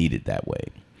everybody didn't need it that way.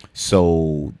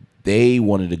 So they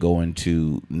wanted to go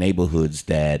into neighborhoods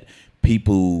that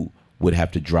people would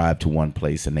have to drive to one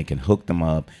place and they can hook them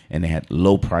up, and they had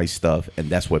low price stuff,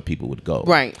 and that's where people would go.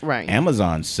 Right.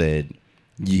 Amazon said,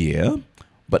 yeah,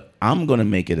 but I'm going to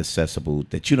make it accessible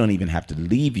that you don't even have to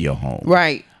leave your home.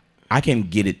 Right. I can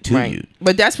get it to you.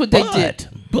 But that's what they did.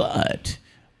 But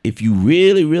if you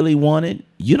really, really want it,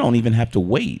 you don't even have to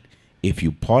wait. If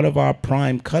you're part of our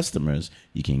Prime customers,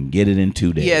 you can get it in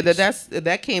 2 days. Yeah,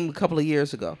 that came a couple of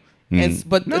years ago.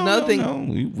 But another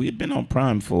thing, we had been on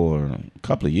Prime for a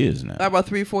couple of years now. About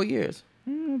 3 or 4 years.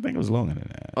 I think it was longer than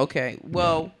that. Okay,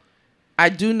 well, I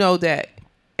do know that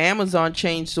Amazon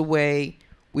changed the way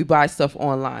we buy stuff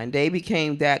online. They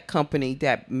became that company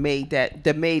that made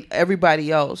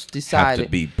everybody else decide have to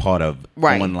be part of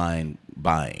online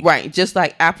buying. Right, just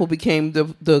like Apple became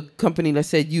the company that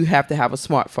said you have to have a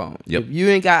smartphone. Yep. If you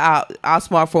ain't got our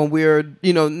smartphone, we're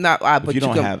not. But you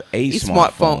don't have a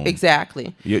smartphone.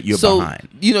 Exactly. You're behind.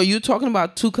 You're talking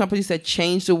about two companies that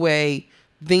changed the way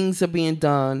things are being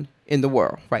done in the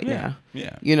world right now.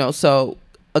 Yeah. So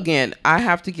again, I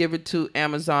have to give it to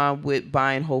Amazon with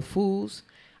buying Whole Foods.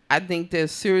 I think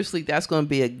that's going to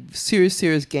be a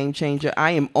serious game changer.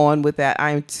 I am on with that.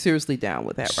 I am seriously down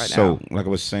with that right now. So, like I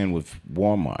was saying with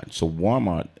Walmart,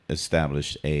 Walmart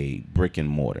established a brick and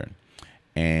mortar,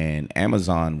 and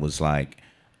Amazon was like,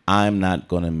 I'm not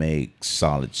going to make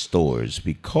solid stores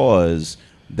because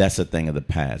that's a thing of the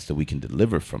past that we can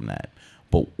deliver from that.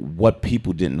 But what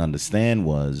people didn't understand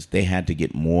was they had to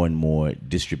get more and more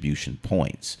distribution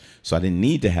points. So I didn't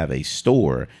need to have a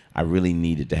store. I really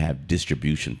needed to have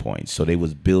distribution points. So they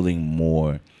was building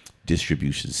more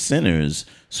distribution centers.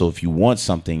 So if you want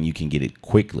something, you can get it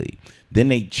quickly. Then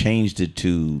they changed it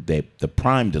to the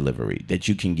Prime delivery, that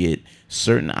you can get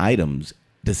certain items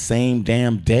the same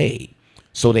damn day.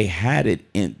 So they had it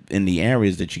in the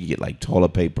areas that you can get like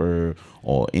toilet paper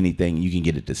or anything, you can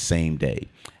get it the same day.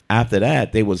 After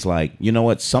that, they was like, you know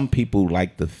what? Some people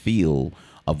like the feel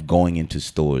of going into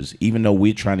stores, even though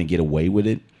we're trying to get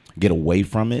away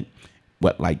from it.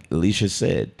 But like Alicia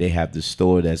said, they have the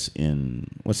store that's in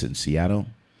Seattle?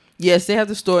 Yes, they have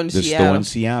the store in Seattle. The store in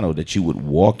Seattle that you would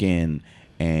walk in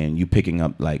and you picking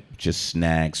up like just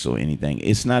snacks or anything.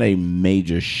 It's not a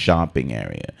major shopping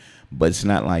area, but it's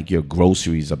not like your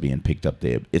groceries are being picked up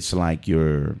there. It's like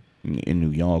in New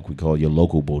York, we call your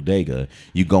local bodega.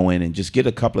 You go in and just get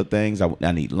a couple of things.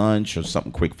 I need lunch or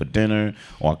something quick for dinner,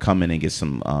 or I come in and get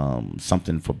some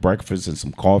something for breakfast and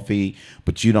some coffee.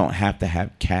 But you don't have to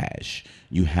have cash.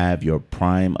 You have your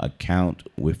Prime account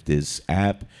with this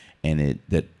app, and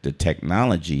the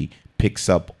technology picks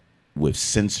up with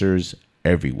sensors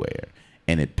everywhere,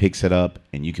 and it picks it up,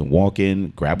 and you can walk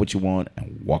in, grab what you want,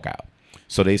 and walk out.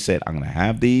 So they said, I'm going to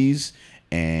have these.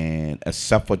 And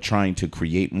except for trying to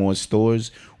create more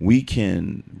stores, we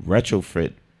can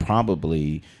retrofit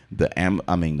probably the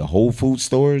Whole Food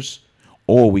stores,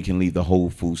 or we can leave the Whole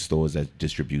Food stores as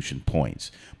distribution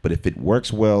points. But if it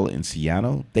works well in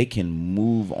Seattle, they can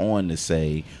move on to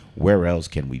say, where else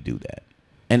can we do that?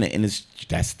 And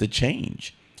that's the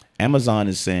change. Amazon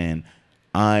is saying,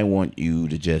 I want you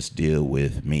to just deal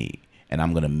with me. And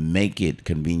I'm going to make it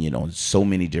convenient on so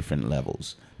many different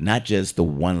levels, not just the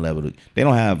one level. They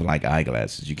don't have like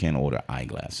eyeglasses. You can't order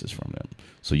eyeglasses from them.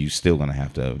 So you're still going to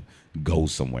have to go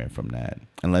somewhere from that,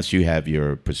 unless you have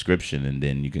your prescription, and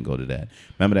then you can go to that.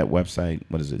 Remember that website?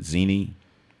 What is it? Zini?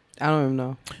 I don't even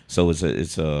know. So it's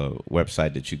a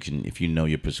website that you can, if you know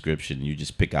your prescription, you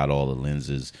just pick out all the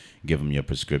lenses, give them your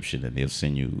prescription, and they'll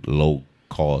send you low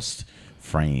cost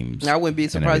frames. I wouldn't be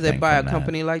and surprised they everything buy a from that.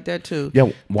 company like that too.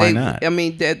 Yeah, why not? I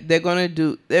mean, they're gonna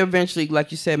do. They're eventually,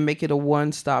 like you said, make it a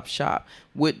one-stop shop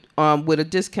with a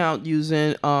discount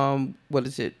using what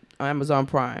is it, Amazon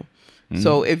Prime. Mm-hmm.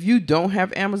 So if you don't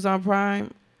have Amazon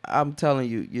Prime, I'm telling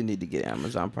you, you need to get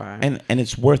Amazon Prime. And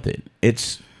it's worth it.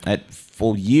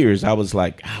 For years I was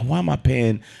like, why am I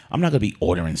paying? I'm not gonna be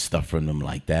ordering stuff from them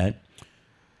like that.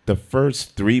 The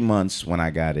first 3 months when I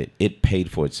got it, it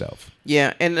paid for itself.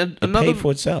 Yeah, and It another. paid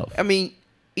for itself. I mean,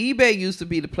 eBay used to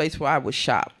be the place where I would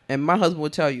shop, and my husband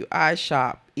would tell you I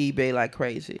shop eBay like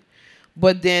crazy.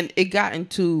 But then they got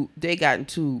into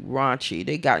raunchy.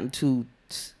 They got into,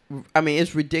 I mean,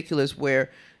 it's ridiculous where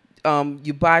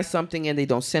you buy something and they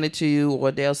don't send it to you,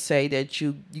 or they'll say that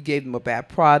you gave them a bad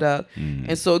product.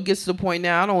 And so it gets to the point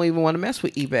now I don't even want to mess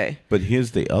with eBay. But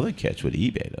here's the other catch with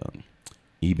eBay though.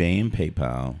 eBay and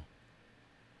PayPal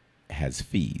has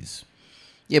fees.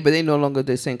 Yeah, but they no longer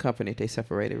the same company. They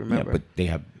separated, remember? Yeah, but they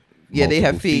have they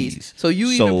have multiple fees. So you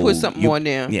even put something on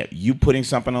there. Yeah, you putting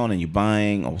something on and you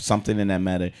buying or something in that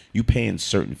matter, you paying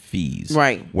certain fees.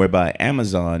 Right. Whereby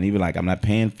Amazon, even like I'm not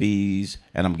paying fees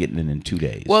and I'm getting it in 2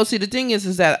 days. Well, see, the thing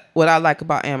is that what I like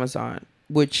about Amazon,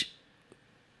 which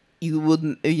you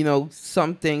wouldn't,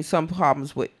 some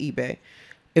problems with eBay.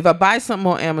 If I buy something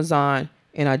on Amazon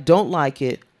and I don't like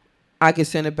it, I can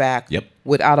send it back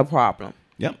without a problem.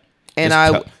 Yep. And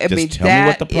tell me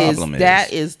what the problem is.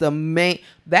 That is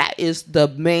the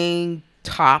main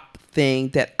top thing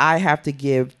that I have to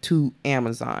give to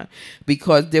Amazon,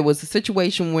 because there was a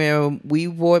situation where we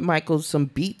bought Michael some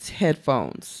Beats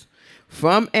headphones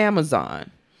from Amazon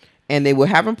and they were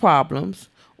having problems.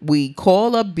 We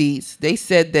called up Beats. They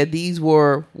said that these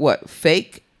were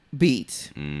fake Beats.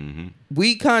 Mm-hmm.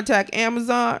 We contact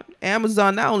Amazon.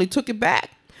 Amazon not only took it back,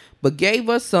 but gave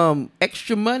us some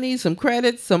extra money, some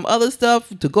credits, some other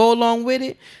stuff to go along with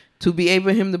it, to be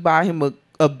able him to buy him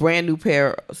a brand new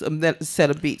set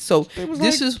of Beats. So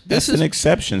this is an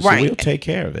exception. So right. We'll take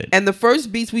care of it. And the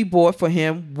first Beats we bought for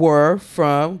him were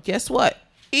from, guess what?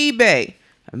 eBay.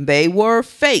 And they were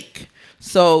fake.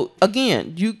 So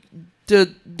again,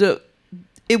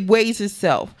 it weighs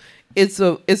itself. It's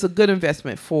a good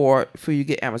investment for you to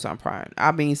get Amazon Prime.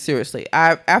 I mean, seriously.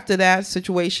 After that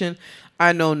situation,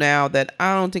 I know now that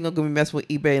I don't think I'm gonna be messing with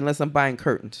eBay unless I'm buying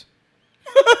curtains.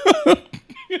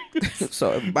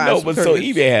 So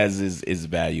eBay has its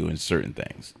value in certain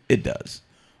things. It does,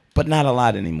 but not a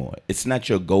lot anymore. It's not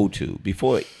your go-to.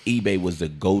 Before, eBay was the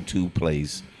go-to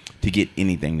place to get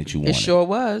anything that you wanted. It sure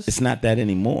was. It's not that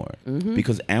anymore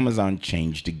because Amazon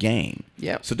changed the game.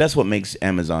 Yeah. So that's what makes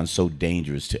Amazon so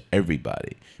dangerous to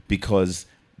everybody, because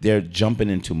they're jumping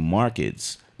into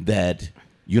markets that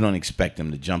you don't expect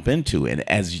them to jump into. And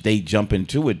as they jump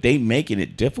into it, they making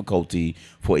it difficulty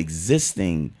for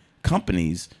existing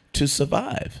companies to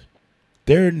survive.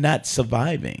 They're not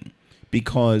surviving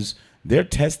because they're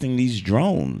testing these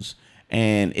drones.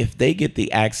 And if they get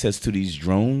the access to these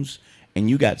drones and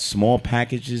you got small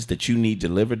packages that you need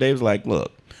delivered, they was like,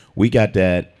 look, we got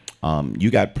that. You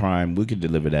got Prime. We can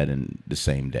deliver that in the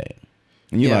same day.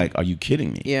 And you're like, are you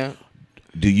kidding me? Yeah.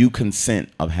 Do you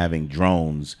consent of having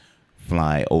drones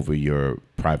fly over your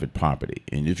private property?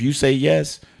 And if you say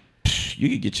yes, you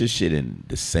can get your shit in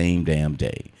the same damn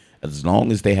day, as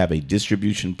long as they have a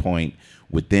distribution point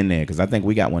within there. Because I think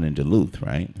we got one in Duluth,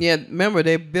 right? Yeah, remember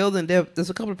they're building. There's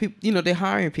a couple of people. They're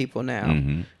hiring people now.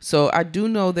 Mm-hmm. So I do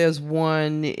know there's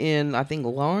one in, I think,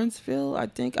 Lawrenceville.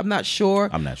 I'm not sure.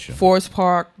 Forest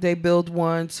Park, they build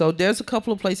one. So there's a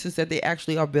couple of places that they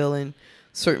actually are building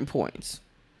certain points.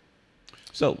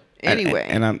 So anyway,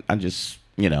 and I'm just,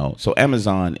 so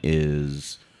Amazon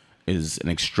is an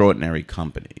extraordinary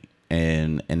company,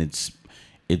 and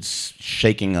it's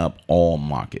shaking up all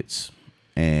markets,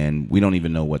 and we don't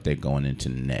even know what they're going into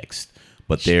next.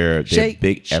 But their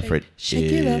big effort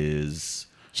is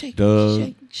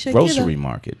the grocery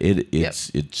market.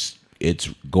 It's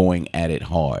going at it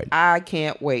hard. I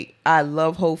can't wait. I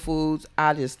love Whole Foods.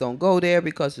 I just don't go there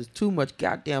because it's too much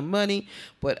goddamn money.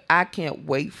 But I can't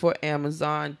wait for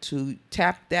Amazon to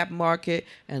tap that market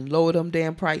and lower them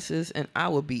damn prices, and I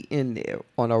will be in there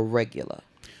on a regular.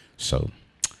 So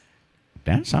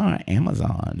that's our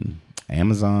Amazon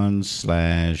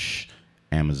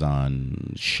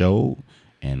Amazon/Amazon Show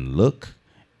and Look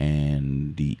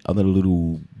and the other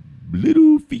little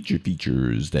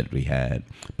features that we had.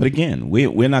 But again,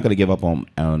 we're not going to give up on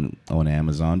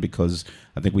Amazon, because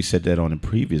I think we said that on a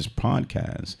previous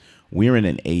podcast. We're in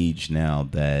an age now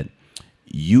that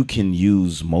you can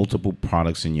use multiple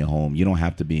products in your home. You don't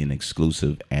have to be an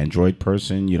exclusive Android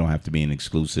person. You don't have to be an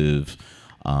exclusive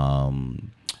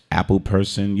Apple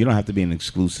person. You don't have to be an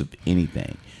exclusive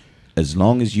anything. As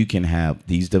long as you can have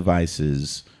these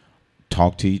devices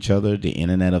talk to each other, the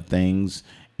Internet of Things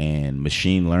and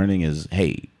machine learning is,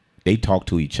 hey, they talk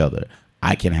to each other.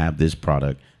 I can have this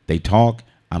product. They talk,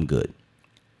 I'm good.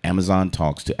 Amazon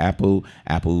talks to Apple.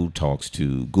 Apple talks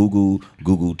to Google.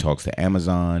 Google talks to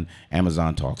Amazon.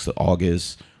 Amazon talks to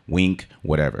August, Wink,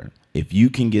 whatever. If you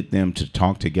can get them to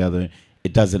talk together,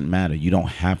 it doesn't matter. You don't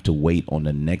have to wait on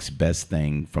the next best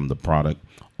thing from the product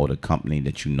or the company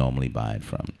that you normally buy it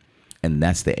from. And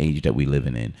that's the age that we're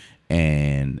living in.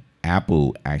 And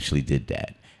Apple actually did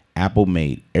that. Apple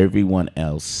made everyone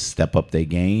else step up their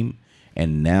game.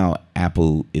 And now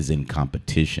Apple is in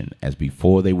competition. As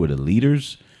before they were the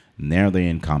leaders, now they're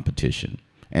in competition.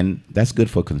 And that's good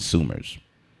for consumers.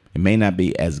 It may not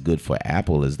be as good for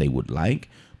Apple as they would like,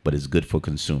 but it's good for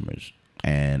consumers.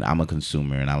 And I'm a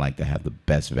consumer, and I like to have the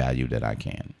best value that I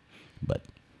can. But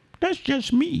that's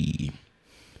just me.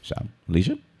 So,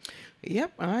 Alicia?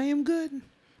 Yep, I am good.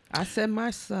 I said my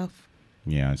stuff.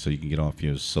 Yeah, so you can get off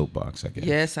your soapbox, I guess.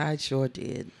 Yes, I sure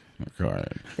did. Okay.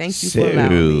 Thank you for allowing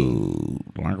me.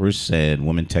 Like we said,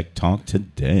 Women Tech Talk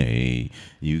today.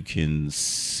 You can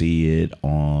see it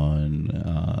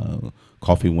on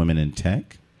Coffee Women in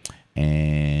Tech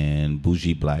and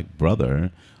Bougie Black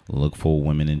Brother. Look for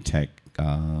Women in Tech.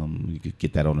 You could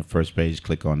get that on the first page.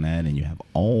 Click on that, and you have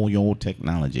all your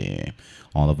technology.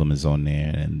 All of them is on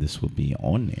there, and this will be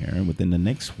on there within the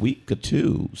next week or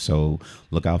two. So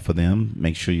look out for them.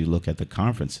 Make sure you look at the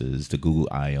conferences, the Google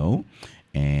I/O,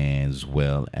 as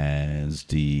well as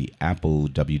the Apple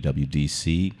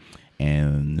WWDC,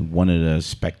 and one of the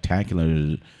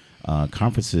spectacular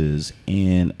conferences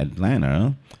in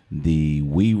Atlanta, the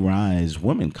We Rise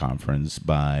Women Conference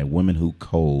by Women Who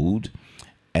Code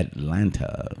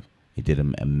Atlanta. He did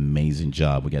an amazing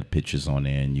job. We got pictures on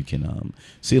there, and you can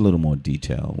see a little more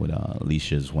detail with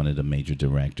Alicia is one of the major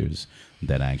directors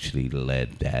that actually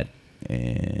led that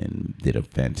and did a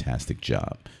fantastic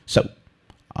job. So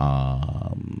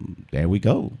there we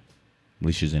go.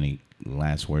 Alicia's any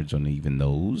last words on even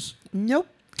those? Nope.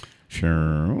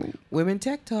 Sure. Women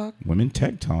Tech Talk. Women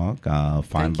Tech Talk. Find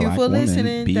Thank Black you for Woman,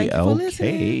 listening.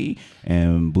 BLK,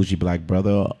 and Bougie Black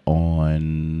Brother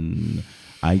on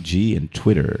IG and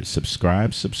Twitter.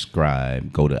 Subscribe.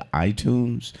 Go to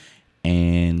iTunes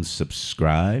and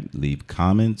subscribe. Leave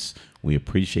comments. We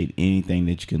appreciate anything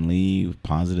that you can leave,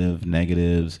 positive,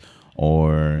 negatives,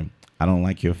 or I don't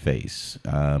like your face.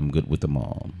 I'm good with them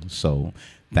all. So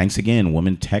thanks again,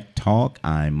 Women Tech Talk.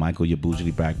 I'm Michael, your Bougie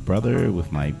Black Brother,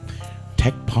 with my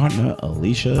tech partner,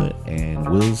 Alicia, and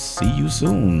we'll see you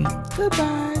soon.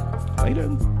 Goodbye.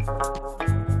 Later.